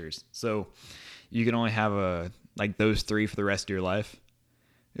 different clusters. So you can only have those 3 for the rest of your life.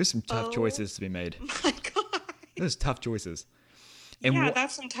 There's some tough choices to be made. My God. There's tough choices. And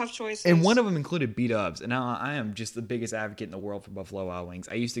that's some tough choices. And one of them included B-Dubs. And now I am just the biggest advocate in the world for Buffalo Wild Wings.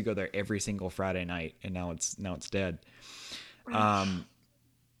 I used to go there every single Friday night, and now it's dead.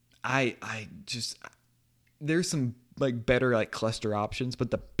 There's some like better like cluster options,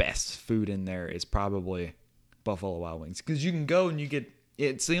 but the best food in there is probably Buffalo Wild Wings because you can go and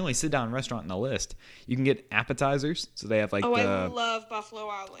it's the only sit down restaurant in the list. You can get appetizers, so they have I love Buffalo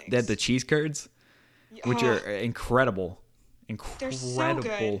Wild Wings. They have the cheese curds, which are incredible. They're so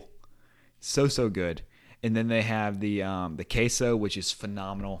good. So good. And then they have the queso, which is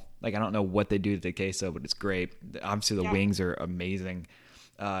phenomenal. Like I don't know what they do to the queso, but it's great. Obviously the wings are amazing.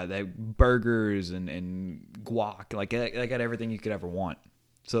 They have burgers and guac. Like they got everything you could ever want.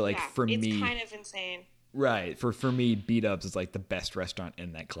 So for me, it's kind of insane. Right. For me, B-Dubs is like the best restaurant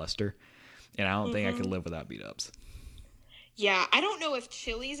in that cluster, and I don't think I could live without B-Dubs. Yeah, I don't know if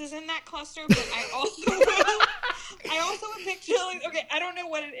Chili's is in that cluster, but I also would pick Chili's. Okay, I don't know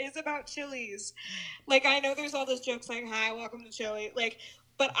what it is about Chili's. Like, I know there's all those jokes like, "Hi, welcome to Chili's." Like,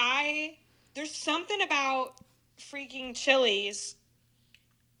 but there's something about freaking Chili's.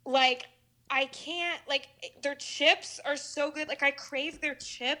 Like, I can't, like, their chips are so good. Like, I crave their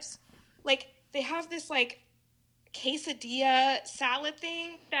chips. Like, they have this, like, quesadilla salad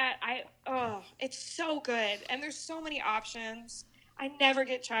thing that it's so good. And there's so many options. I never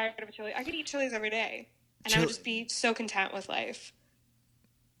get tired of chili. I could eat Chili's every day. And I would just be so content with life.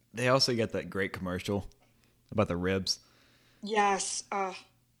 They also got that great commercial about the ribs. Yes.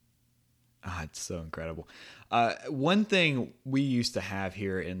 It's so incredible. One thing we used to have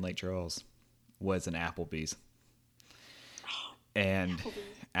here in Lake Charles was an Applebee's. And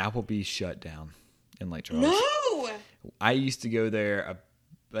Applebee's shut down in Lake Charles. No! I used to go there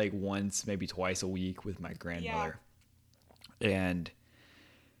like once, maybe twice a week with my grandmother. Yeah. And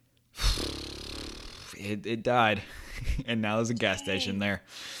it died. And now there's a gas station there.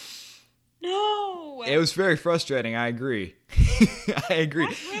 No! It was very frustrating. I agree. I agree.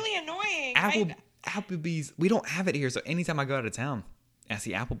 That's really annoying. Applebee's, we don't have it here. So anytime I go out of town, I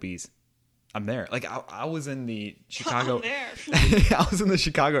see Applebee's, I'm there. Like I was in the Chicago. I'm there. I was in the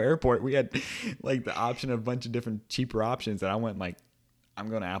Chicago airport. We had like the option of a bunch of different cheaper options, and I went like, I'm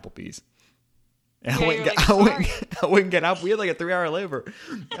going to Applebee's. And I went and get out. We had like a 3-hour layover.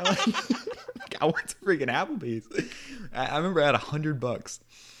 I went to freaking Applebee's. I remember I had $100.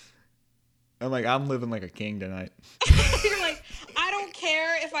 I'm like, I'm living like a king tonight. You're like, I don't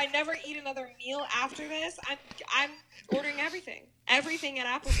care if I never eat another meal after this. I'm ordering everything at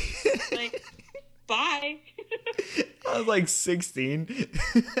Applebee's. Like, bye. I was like 16.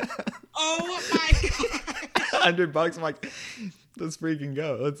 Oh my god. $100. I'm like, let's freaking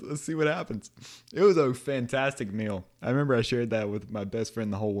go. Let's see what happens. It was a fantastic meal. I remember I shared that with my best friend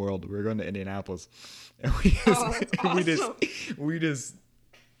in the whole world. We were going to Indianapolis, and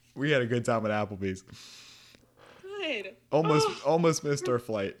we had a good time at Applebee's. Good. Almost missed our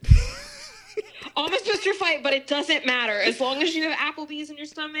flight. Almost missed your flight, but it doesn't matter. As long as you have Applebee's in your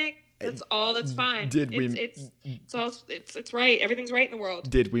stomach, that's all that's fine. It's right. Everything's right in the world.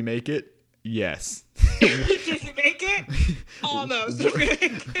 Did we make it? Yes. Did we make it? Almost.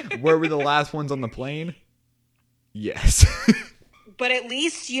 Were we the last ones on the plane? Yes. But at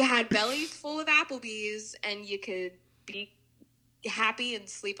least you had bellies full of Applebee's and you could be happy and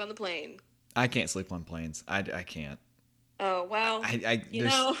sleep on the plane. I can't sleep on planes. I can't. Oh, well, I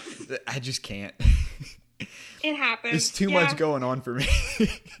just can't. It happens. There's too much going on for me.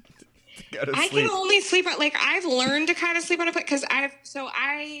 I can only sleep on, like, I've learned to kind of sleep on a plane because I've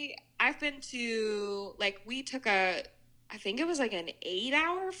been to, like, we took I think it was like an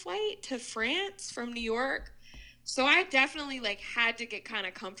 8-hour flight to France from New York. So I definitely like had to get kind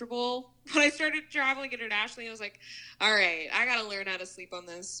of comfortable when I started traveling internationally. I was like, all right, I got to learn how to sleep on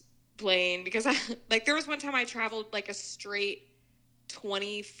this plane because there was one time I traveled like a straight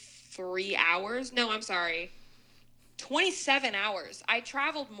 23 hours. No, I'm sorry. 27 hours. I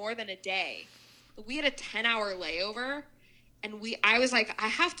traveled more than a day. We had a 10-hour layover and I was like, I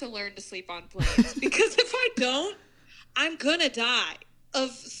have to learn to sleep on planes because if I don't, I'm going to die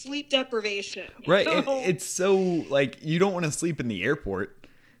of sleep deprivation. Right. It's so like you don't want to sleep in the airport.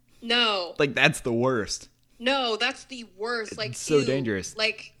 No. Like that's the worst. No, that's the worst. Like it's so dangerous.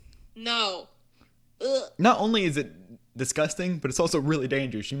 Like no. Ugh. Not only is it disgusting, but it's also really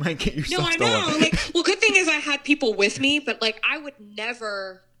dangerous. You might get yourself stolen. No, I know. Like, well, good thing is I had people with me, but like I would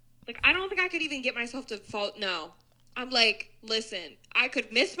never. Like I don't think I could even get myself to fall. No, I'm like, listen, I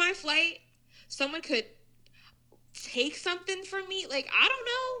could miss my flight. Someone could take something from me. Like I don't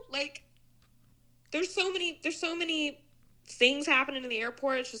know. Like there's so many things happening in the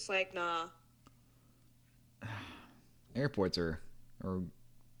airport. It's just like nah. Airports are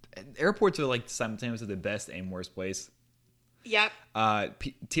like simultaneously the best and worst place. Yep.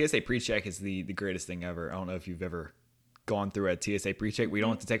 TSA pre-check is the greatest thing ever. I don't know if you've ever gone through a TSA pre-check. We don't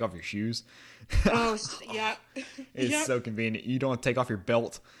have to take off your shoes. Oh, yeah. It's so convenient. You don't have to take off your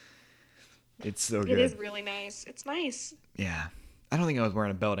belt. It's so good. It is really nice. It's nice. Yeah. I don't think I was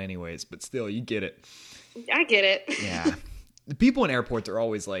wearing a belt anyways, but still, you get it. I get it. Yeah. The people in airports are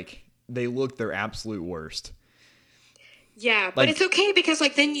always like, they look their absolute worst. Yeah, but it's okay because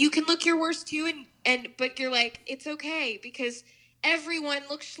like then you can look your worst too but you're like, it's okay because everyone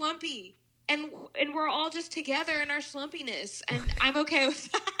looks schlumpy and we're all just together in our schlumpiness and I'm okay with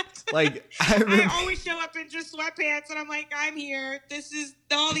that. Like I always show up in just sweatpants and I'm like, I'm here. This is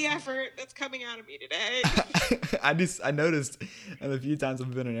all the effort that's coming out of me today. I noticed a few times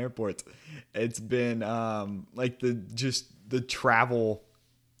I've been in airports, it's been like the travel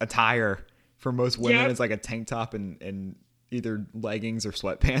attire for most women is like a tank top and either leggings or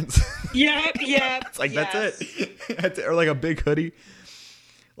sweatpants. Yeah. It's like that's it. Or like a big hoodie.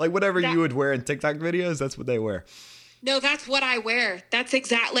 Like whatever you would wear in TikTok videos, that's what they wear. No, that's what I wear. That's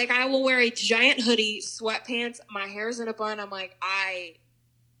like I will wear a giant hoodie, sweatpants, my hair's in a bun. I'm like,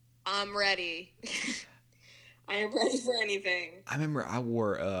 I'm ready. I am ready for anything. I remember I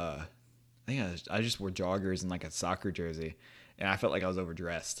wore I just wore joggers and like a soccer jersey, and I felt like I was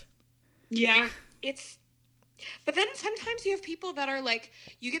overdressed. Yeah, but then sometimes you have people that are like,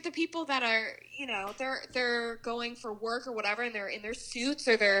 you get the people that are, they're going for work or whatever, and they're in their suits,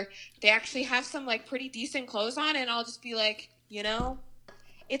 or they actually have some like pretty decent clothes on, and I'll just be like,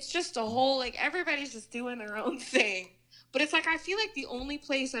 it's just a whole, like, everybody's just doing their own thing. But it's like, I feel like the only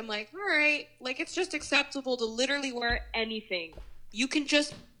place I'm like, all right, like, it's just acceptable to literally wear anything. You can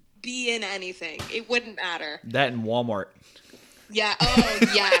just be in anything. It wouldn't matter. That in Walmart. Yeah. Oh,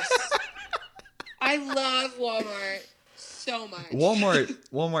 yes. I love Walmart so much.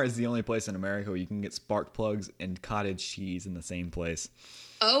 Walmart is the only place in America where you can get spark plugs and cottage cheese in the same place.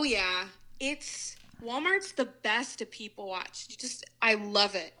 Oh, yeah. Walmart's the best to people watch. I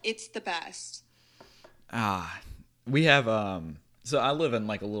love it. It's the best. We have, so I live in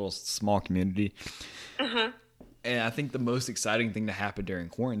like a little small community. Uh-huh. And I think the most exciting thing to happen during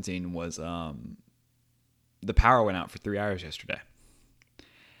quarantine was, the power went out for 3 hours yesterday.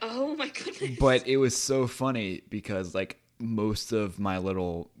 Oh my goodness. But it was so funny because like most of my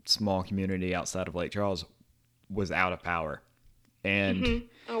little small community outside of Lake Charles was out of power. And mm-hmm.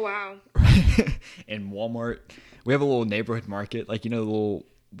 Oh wow. in Walmart, we have a little neighborhood market, like, the little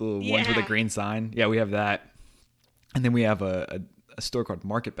ones with a green sign. Yeah, we have that. And then we have a store called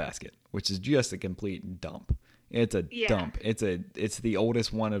Market Basket, which is just a complete dump. It's a dump. It's the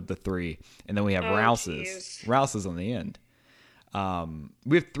oldest one of the three. And then we have Rouse's. Geez. Rouse's on the end.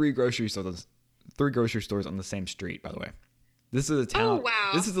 We have three grocery stores on the same street, by the way. This is a town. Oh,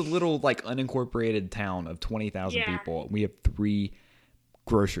 wow. This is a little like unincorporated town of 20,000 people. We have three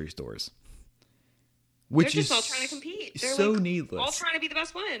grocery stores. Which They're is just all trying to compete. They're so like, needless. all trying to be the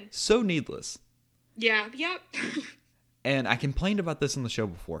best one. So needless. Yeah. Yep. And I complained about this on the show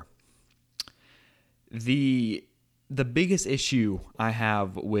before. The biggest issue I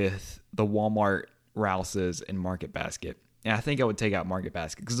have with the Walmart, Rouse's, and Market Basket, and I think I would take out Market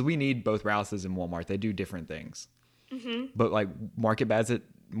Basket because we need both Rouse's and Walmart. They do different things. Mm-hmm. But like Market Basket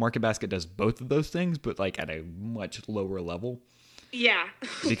does both of those things, but like at a much lower level. Yeah.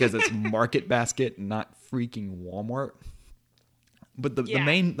 Because it's Market Basket, not freaking Walmart. But the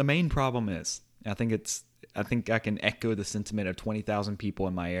main problem is, I think I can echo the sentiment of 20,000 people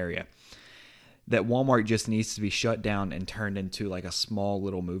in my area, that Walmart just needs to be shut down and turned into like a small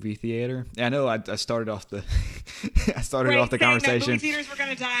little movie theater. And I know I started off the off the conversation. Movie theaters were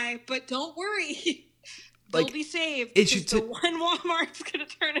gonna die, but don't worry, they'll be saved. The one Walmart's gonna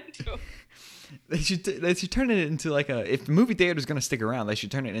turn into. They should turn it into like if the movie theater is gonna stick around, they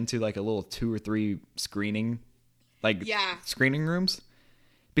should turn it into like a little 2 or 3 screening rooms,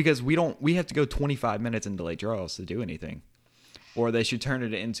 because we have to go 25 minutes into Lake Charles to do anything, or they should turn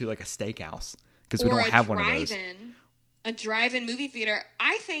it into like a steakhouse. Because we don't have one of those. A drive-in movie theater.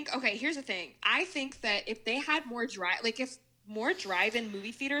 I think, okay, here's the thing. I think that if they had if more drive-in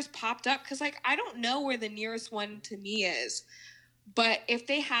movie theaters popped up, because, like, I don't know where the nearest one to me is, but if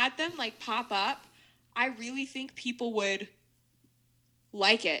they had them, like, pop up, I really think people would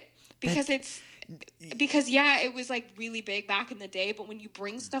like it. Because it was, like, really big back in the day, but when you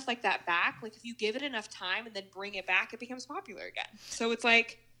bring stuff like that back, like, if you give it enough time and then bring it back, it becomes popular again. So it's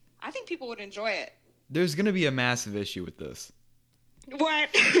like, I think people would enjoy it. There's going to be a massive issue with this. What?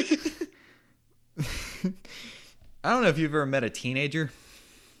 I don't know if you've ever met a teenager.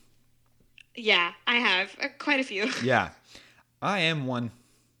 Yeah, I have. Quite a few. Yeah. I am one,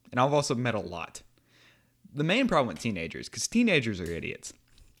 and I've also met a lot. The main problem with teenagers, because teenagers are idiots,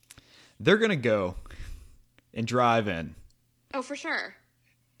 they're going to go and drive in. Oh, for sure.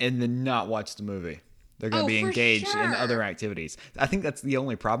 And then not watch the movie. They're going to be engaged in other activities. I think that's the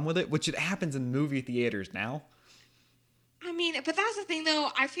only problem with it, which it happens in movie theaters now. I mean, but that's the thing, though.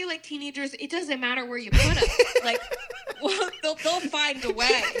 I feel like teenagers, it doesn't matter where you put them. Like, well, they'll find a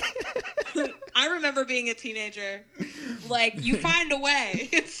way. I remember being a teenager. Like, you find a way.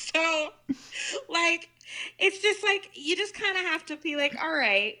 So, like, it's just like, you just kind of have to be like, all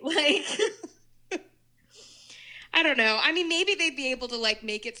right, like... I don't know. I mean, maybe they'd be able to, like,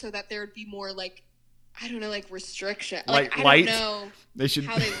 make it so that there would be more, like, I don't know, like, restriction. Like, I don't know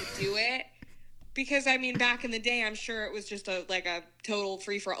how they would do it. Because, I mean, back in the day, I'm sure it was just a total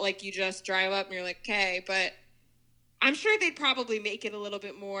free-for-all. Like, you just drive up and you're like, okay. But I'm sure they'd probably make it a little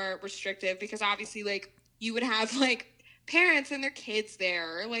bit more restrictive. Because, obviously, like, you would have, like, parents and their kids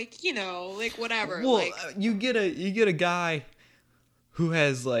there. Or, like, like, whatever. Well, like, you get a guy who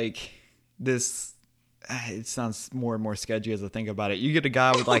has, like, this... It sounds more and more sketchy as I think about it. You get a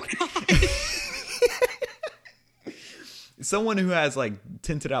guy with like someone who has like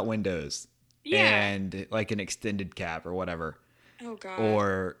tinted out windows Yeah. and like an extended cab or whatever. Oh God.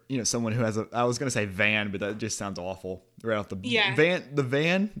 Or, someone who has I was going to say van, but that just sounds awful. Right off the Yeah.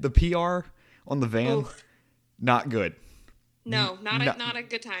 the PR on the van, Oh. not good. No, not a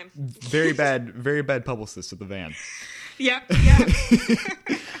good time. Very bad publicist of the van. Yep. Yeah.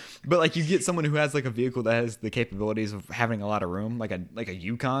 But like you get someone who has like a vehicle that has the capabilities of having a lot of room, like a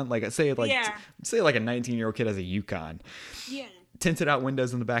Yukon, say a 19-year-old kid has a Yukon. Yeah. Tinted out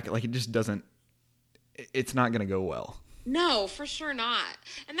windows in the back, like it just doesn't. It's not going to go well. No, for sure not.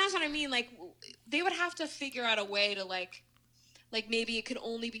 And that's what I mean. Like they would have to figure out a way to like maybe it could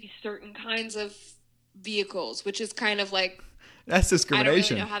only be certain kinds of vehicles, which is kind of like that's discrimination. I don't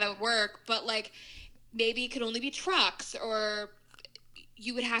really know how that would work, but like maybe it could only be trucks, or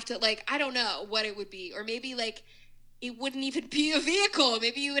you would have to like I don't know what it would be, or maybe like it wouldn't even be a vehicle.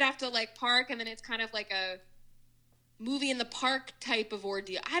 Maybe you would have to like park, and then it's kind of like a movie in the park type of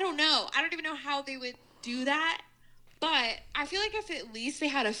ordeal. I don't know. I don't even know how they would do that. But I feel like if at least they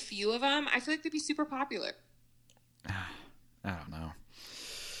had a few of them, I feel like they'd be super popular. I don't know.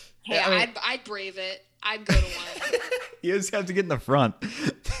 Hey, I'd brave it. I'd go to one. You just have to get in the front.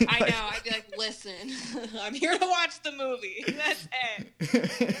 I know. I'd be like, listen, I'm here to watch the movie. That's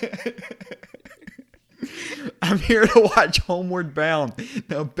it. I'm here to watch Homeward Bound.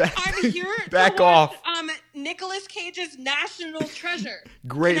 No, I'm here back to off. watch Nicolas Cage's National Treasure.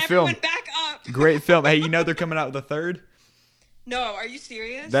 Great Can film. everyone back up. Great film. Hey, they're coming out with a third? No, are you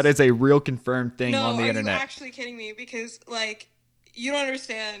serious? That is a real confirmed thing on the No, internet. are you actually kidding me? Because, like, you don't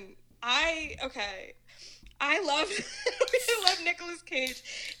understand. I love Nicolas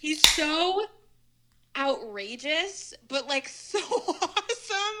Cage. He's so outrageous, but, like, so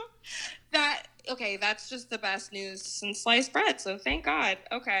awesome that, okay, that's just the best news since sliced bread, so thank God.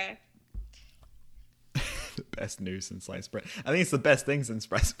 Okay. The best news since sliced bread. I think it's the best thing since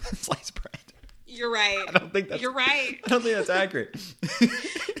sliced bread. You're right. You're right. I don't think that's accurate.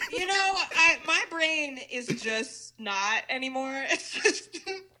 My brain is just not anymore. It's just,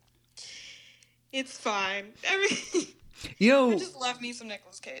 it's fine. I just love me some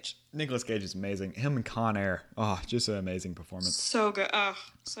Nicolas Cage. Nicolas Cage is amazing. Him and Con Air. Oh, just an amazing performance. So good. Oh,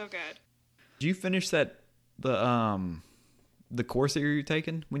 so good. Did you finish the course that you're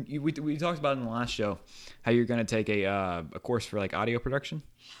taking? When we talked about in the last show how you're going to take a course for like audio production?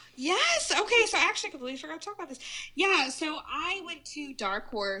 Yes. Okay. So I actually completely forgot to talk about this. Yeah. So I went to Dark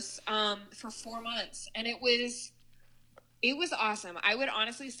Horse for 4 months, and it was awesome. I would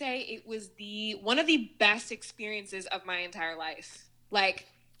honestly say it was one of the best experiences of my entire life. Like,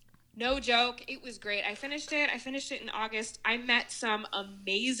 no joke. It was great. I finished it in August. I met some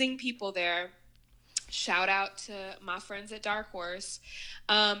amazing people there. Shout out to my friends at Dark Horse.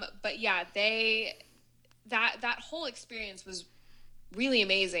 But yeah, that whole experience was really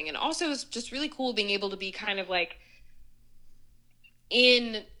amazing. And also it was just really cool being able to be kind of like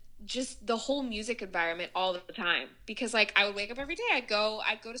in just the whole music environment all the time, because like I would wake up every day, I'd go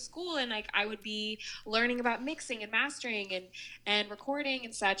to school, and like I would be learning about mixing and mastering and recording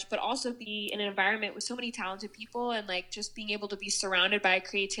and such, but also be in an environment with so many talented people, and like just being able to be surrounded by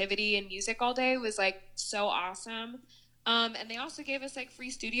creativity and music all day was like so awesome. And they also gave us like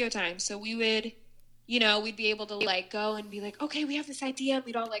free studio time, so we would, we'd be able to like go and be like, okay, we have this idea, and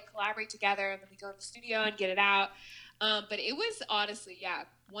we'd all like collaborate together, and then we go to the studio and get it out. But it was honestly,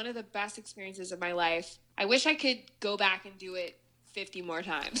 one of the best experiences of my life. I wish I could go back and do it 50 more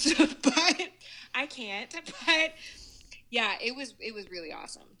times, but I can't. But yeah, it was really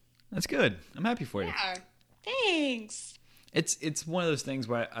awesome. That's good. I'm happy for you. Yeah, thanks. It's one of those things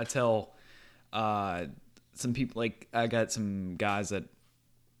where I tell some people, like I got some guys that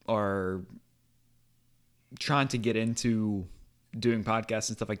are trying to get into doing podcasts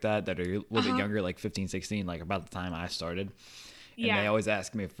and stuff like that are a little bit younger, like 15, 16, like about the time I started. And they always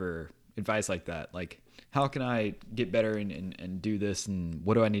ask me for advice like that. Like, how can I get better and do this, and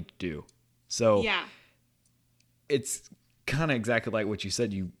what do I need to do? So it's kind of exactly like what you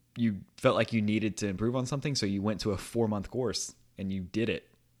said. You felt like you needed to improve on something, so you went to a 4-month course and you did it,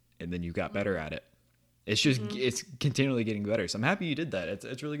 and then you got better at it. It's just it's continually getting better. So I'm happy you did that.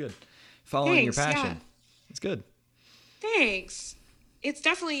 It's really good. Following your passion. Yeah. It's good. Thanks. It's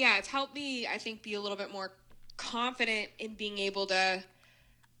definitely, it's helped me, I think, be a little bit more confident in being able to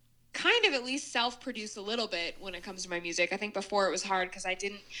kind of at least self-produce a little bit when it comes to my music. I think before it was hard because I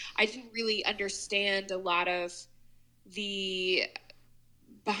didn't really understand a lot of the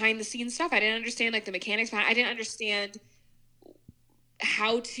behind the scenes stuff. I didn't understand like the mechanics behind. I didn't understand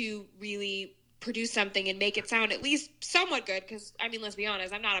how to really produce something and make it sound at least somewhat good, because I mean, let's be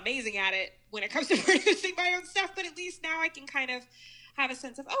honest, I'm not amazing at it when it comes to producing my own stuff, but at least now I can kind of have a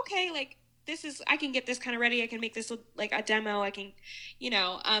sense of, okay, like I can get this kind of ready. I can make this like a demo. I can,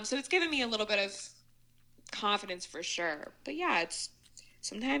 so it's given me a little bit of confidence for sure. But yeah,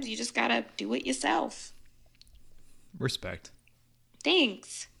 sometimes you just gotta do it yourself. Respect.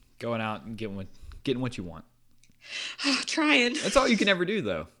 Thanks. Going out and getting what you want. Trying. That's all you can ever do,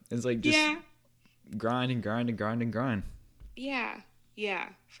 though. It's like just grind and grind and grind and grind. Yeah,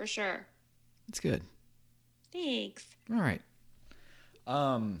 for sure. It's good. Thanks. All right.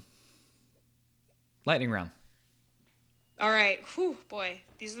 Lightning round. All right. Whew, boy,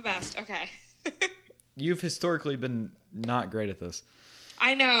 these are the best. Okay. You've historically been not great at this.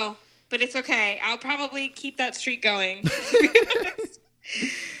 I know, but it's okay. I'll probably keep that streak going.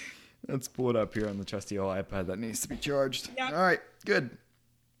 Let's pull it up here on the trusty old iPad that needs to be charged. Yep. All right, good.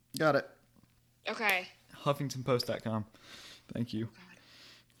 Got it. Okay. HuffingtonPost.com. Thank you. God.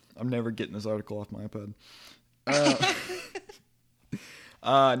 I'm never getting this article off my iPad.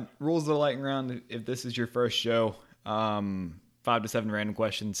 Rules of the lightning round. If this is your first show, 5 to 7 random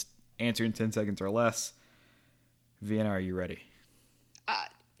questions. Answer in 10 seconds or less. Vienna, are you ready?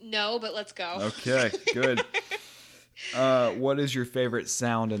 No, but let's go. Okay, good. What is your favorite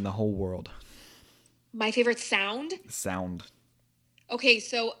sound in the whole world? My favorite sound? Sound. Okay,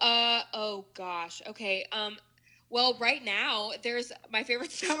 so, oh gosh. Okay, well, right now, my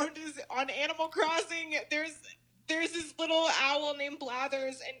favorite sound is on Animal Crossing. There's this little owl named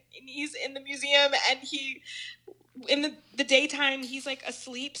Blathers, and he's in the museum, and in the daytime, he's like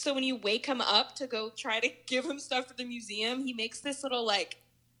asleep. So when you wake him up to go try to give him stuff for the museum, he makes this little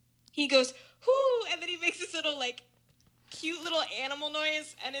he goes, whoo, and then he makes this little cute little animal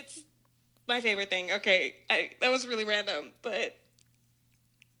noise, and it's my favorite thing. Okay, that was really random, but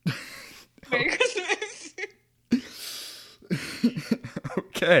Merry Christmas.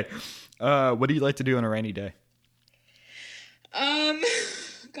 Okay. What do you like to do on a rainy day?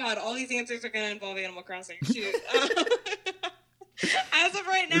 God, all these answers are going to involve Animal Crossing. Shoot. As of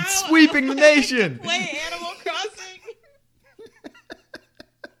right now, it's sweeping the nation. Play Animal Crossing.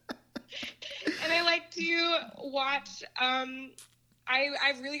 And I like to watch,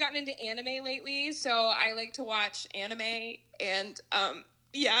 I've really gotten into anime lately, so I like to watch anime, and,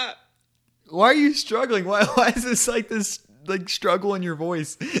 yeah. Why are you struggling? Why is this this struggle in your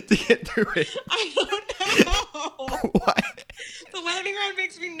voice to get through it? I don't know. Why? The lightning round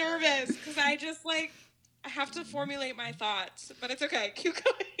makes me nervous because I just I have to formulate my thoughts, but it's okay. Keep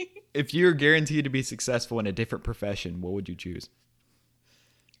going. If you're guaranteed to be successful in a different profession, what would you choose?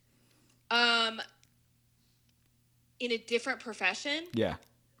 In a different profession? Yeah.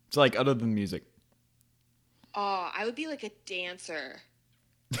 It's other than music. Oh, I would be a dancer.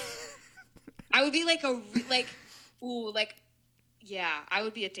 I would be I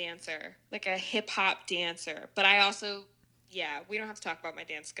would be a dancer, a hip hop dancer. But I also, we don't have to talk about my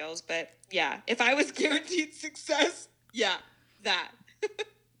dance skills, but if I was guaranteed success, that.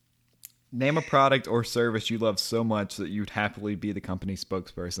 Name a product or service you love so much that you'd happily be the company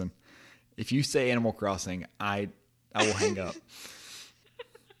spokesperson. If you say Animal Crossing, I will hang up.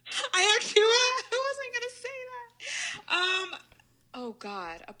 I wasn't going to say that. Oh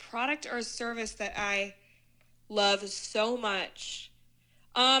God, a product or a service that I love so much.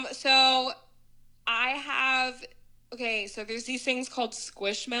 So there's these things called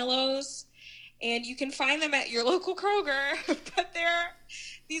Squishmallows, and you can find them at your local Kroger, but they're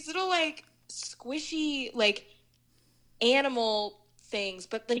these little squishy animal things,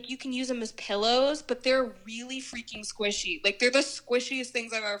 but you can use them as pillows, but they're really freaking squishy. They're the squishiest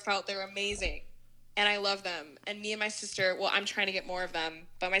things I've ever felt. They're amazing. And I love them. And me and my sister, I'm trying to get more of them,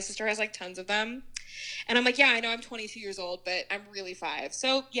 but my sister has tons of them. And I'm I know I'm 22 years old, but I'm really 5.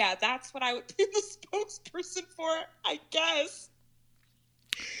 So that's what I would be the spokesperson for, I guess.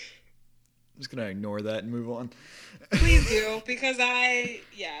 I'm just going to ignore that and move on. Please do, because my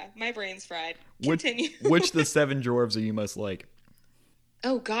brain's fried. Continue. Which of the 7 dwarves are you most like?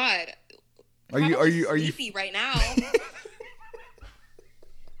 Oh God. Are you sleepy right now?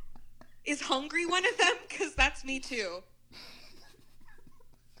 Is Hungry one of them? Because that's me too.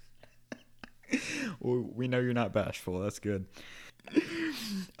 Well, we know you're not bashful. That's good.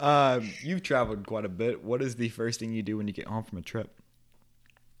 You've traveled quite a bit. What is the first thing you do when you get home from a trip?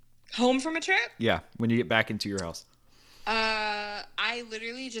 Home from a trip? Yeah, when you get back into your house. I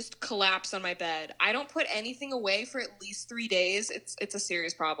literally just collapse on my bed. I don't put anything away for at least 3 days. It's a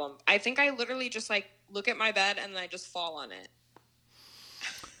serious problem. I think I literally just look at my bed and then I just fall on it.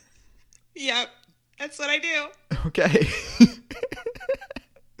 Yep, that's what I do. Okay.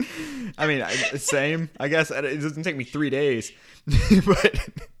 I mean, same. I guess it doesn't take me 3 days, but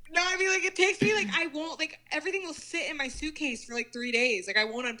no, I mean it takes me I won't everything will sit in my suitcase for like 3 days. Like I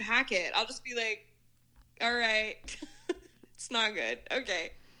won't unpack it. I'll just be like, all right, it's not good.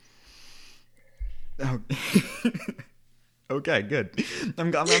 Okay. Oh. Okay, good.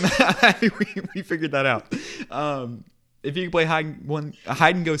 I'm happy we figured that out. If you could play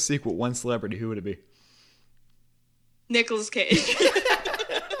hide and go seek with one celebrity, who would it be? Nicolas Cage.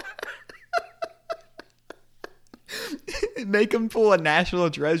 Make him pull a National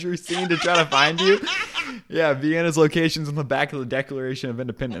Treasure scene to try to find you. Yeah, Vienna's location's on the back of the Declaration of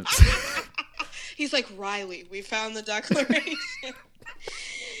Independence. He's like, Riley, we found the Declaration.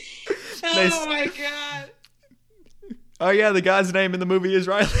 Oh my god. Oh yeah, the guy's name in the movie is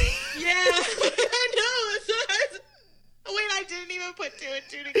Riley. Yeah, I know. Wait, I didn't even put 2 and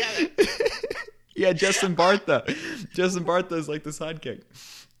 2 together. Yeah, Justin Bartha. Justin Bartha is like the sidekick.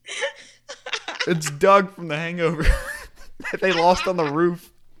 It's Doug from The Hangover. They lost on the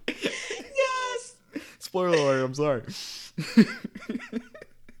roof. Yes. Spoiler alert, I'm sorry.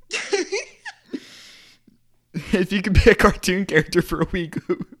 If you could be a cartoon character for a week,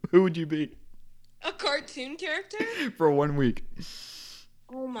 who would you be? A cartoon character? For 1 week.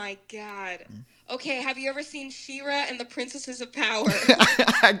 Oh my god. Okay, have you ever seen She-Ra and the Princesses of Power?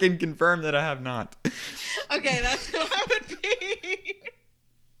 I can confirm that I have not. Okay, that's who I would be.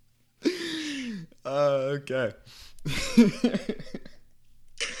 Okay.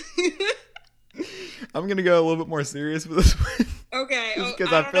 I'm gonna go a little bit more serious with this one. Okay.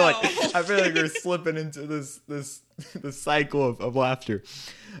 Because I feel like we're slipping into this cycle of laughter.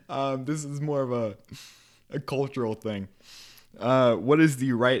 This is more of a cultural thing. What is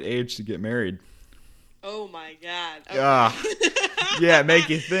the right age to get married? Oh my god. Okay. Yeah, make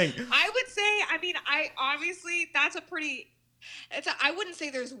you think. I would say, obviously that's I wouldn't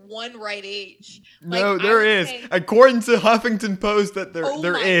say there's one right age. Like, no, there is. According to Huffington Post, that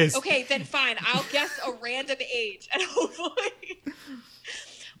there is. Okay, then fine. I'll guess a random age, and hopefully,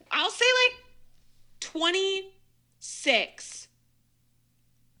 I'll say like 26.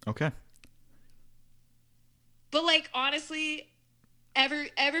 Okay. But like honestly,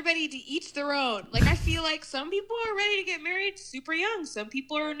 everybody to each their own. Like I feel like some people are ready to get married super young. Some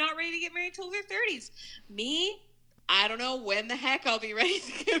people are not ready to get married till their 30s. Me, I don't know when the heck I'll be ready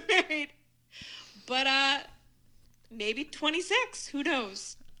to get married. But maybe 26. Who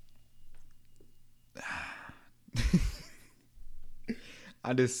knows?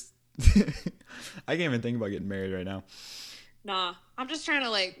 I can't even think about getting married right now. Nah, I'm just trying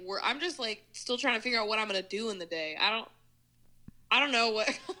to I'm just still trying to figure out what I'm gonna do in the day. I don't know what.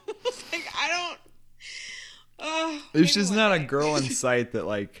 There's just not a girl in sight that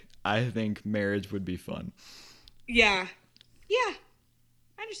I think marriage would be fun. Yeah, I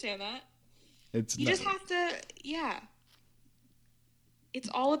understand that. You just have to, It's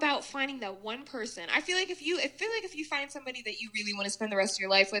all about finding that one person. I feel like if you find somebody that you really want to spend the rest of your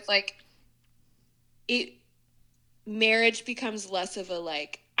life with, marriage becomes less of a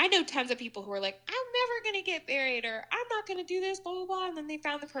I know tons of people who are like, I'm never going to get married, or I'm not going to do this, blah, blah, blah. And then they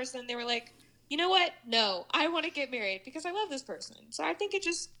found the person and they were like, you know what? No, I want to get married because I love this person. So I think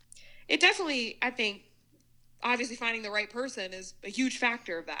obviously finding the right person is a huge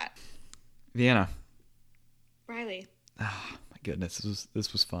factor of that. Vienna. Riley. Oh, my goodness.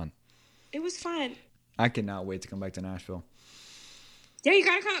 This was fun. It was fun. I cannot wait to come back to Nashville. Yeah, you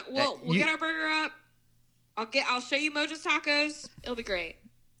gotta come. Well, we'll get our burger up. I'll show you Mojo's Tacos. It'll be great.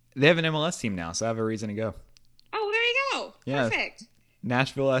 They have an MLS team now, so I have a reason to go. Oh, there you go. Yeah. Perfect.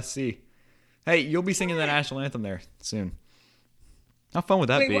 Nashville SC. Hey, you'll be singing the national anthem there soon. How fun would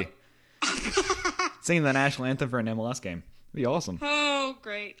that be? Singing the national anthem for an MLS game. It'd be awesome. Oh,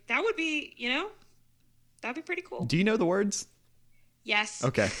 great. That would be, that'd be pretty cool. Do you know the words? Yes.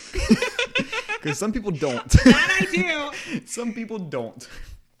 Okay. Because some people don't. That I do. Some people don't.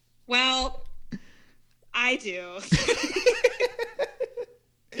 Well, I do.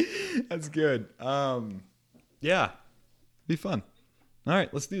 That's good. Yeah. Be fun. All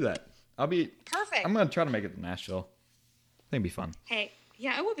right, let's do that. Perfect. I'm going to try to make it to Nashville. I think it'd be fun. Hey,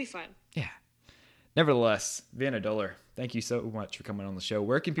 yeah, it would be fun. Yeah. Nevertheless, Vienna Doller, thank you so much for coming on the show.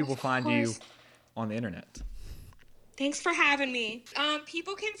 Where can people find you on the internet? Thanks for having me.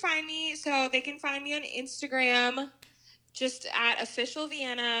 People can find me, so they can find me on Instagram, just at official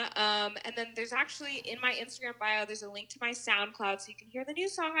Vienna. And then there's actually in my Instagram bio, there's a link to my SoundCloud, so you can hear the new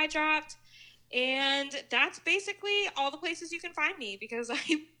song I dropped. And that's basically all the places you can find me, because I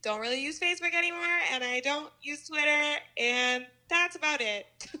don't really use Facebook anymore, and I don't use Twitter, and that's about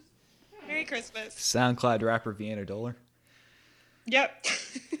it. Merry Christmas. SoundCloud rapper Vienna Doller. Yep.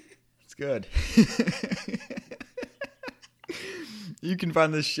 It's good. You can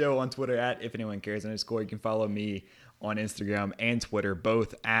find this show on Twitter at if anyone cares _ You can follow me on Instagram and Twitter,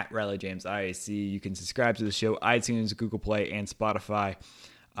 both at Riley James IAC. You can subscribe to the show, iTunes, Google Play, and Spotify.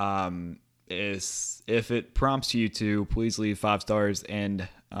 If it prompts you to, please leave 5 stars and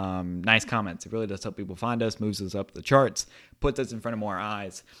nice comments. It really does help people find us, moves us up the charts, puts us in front of more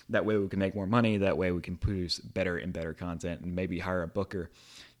eyes. That way we can make more money. That way we can produce better and better content and maybe hire a booker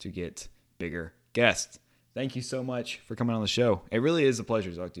to get bigger guests. Thank you so much for coming on the show. It really is a pleasure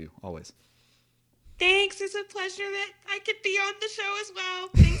to talk to you, always. Thanks. It's a pleasure that I could be on the show as well.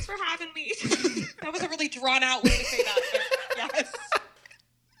 Thanks for having me. That was a really drawn out way to say that.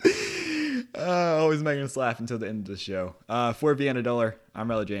 Yes. Always making us laugh until the end of the show. For Vienna Dollar, I'm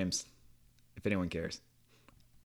Riley James. If anyone cares.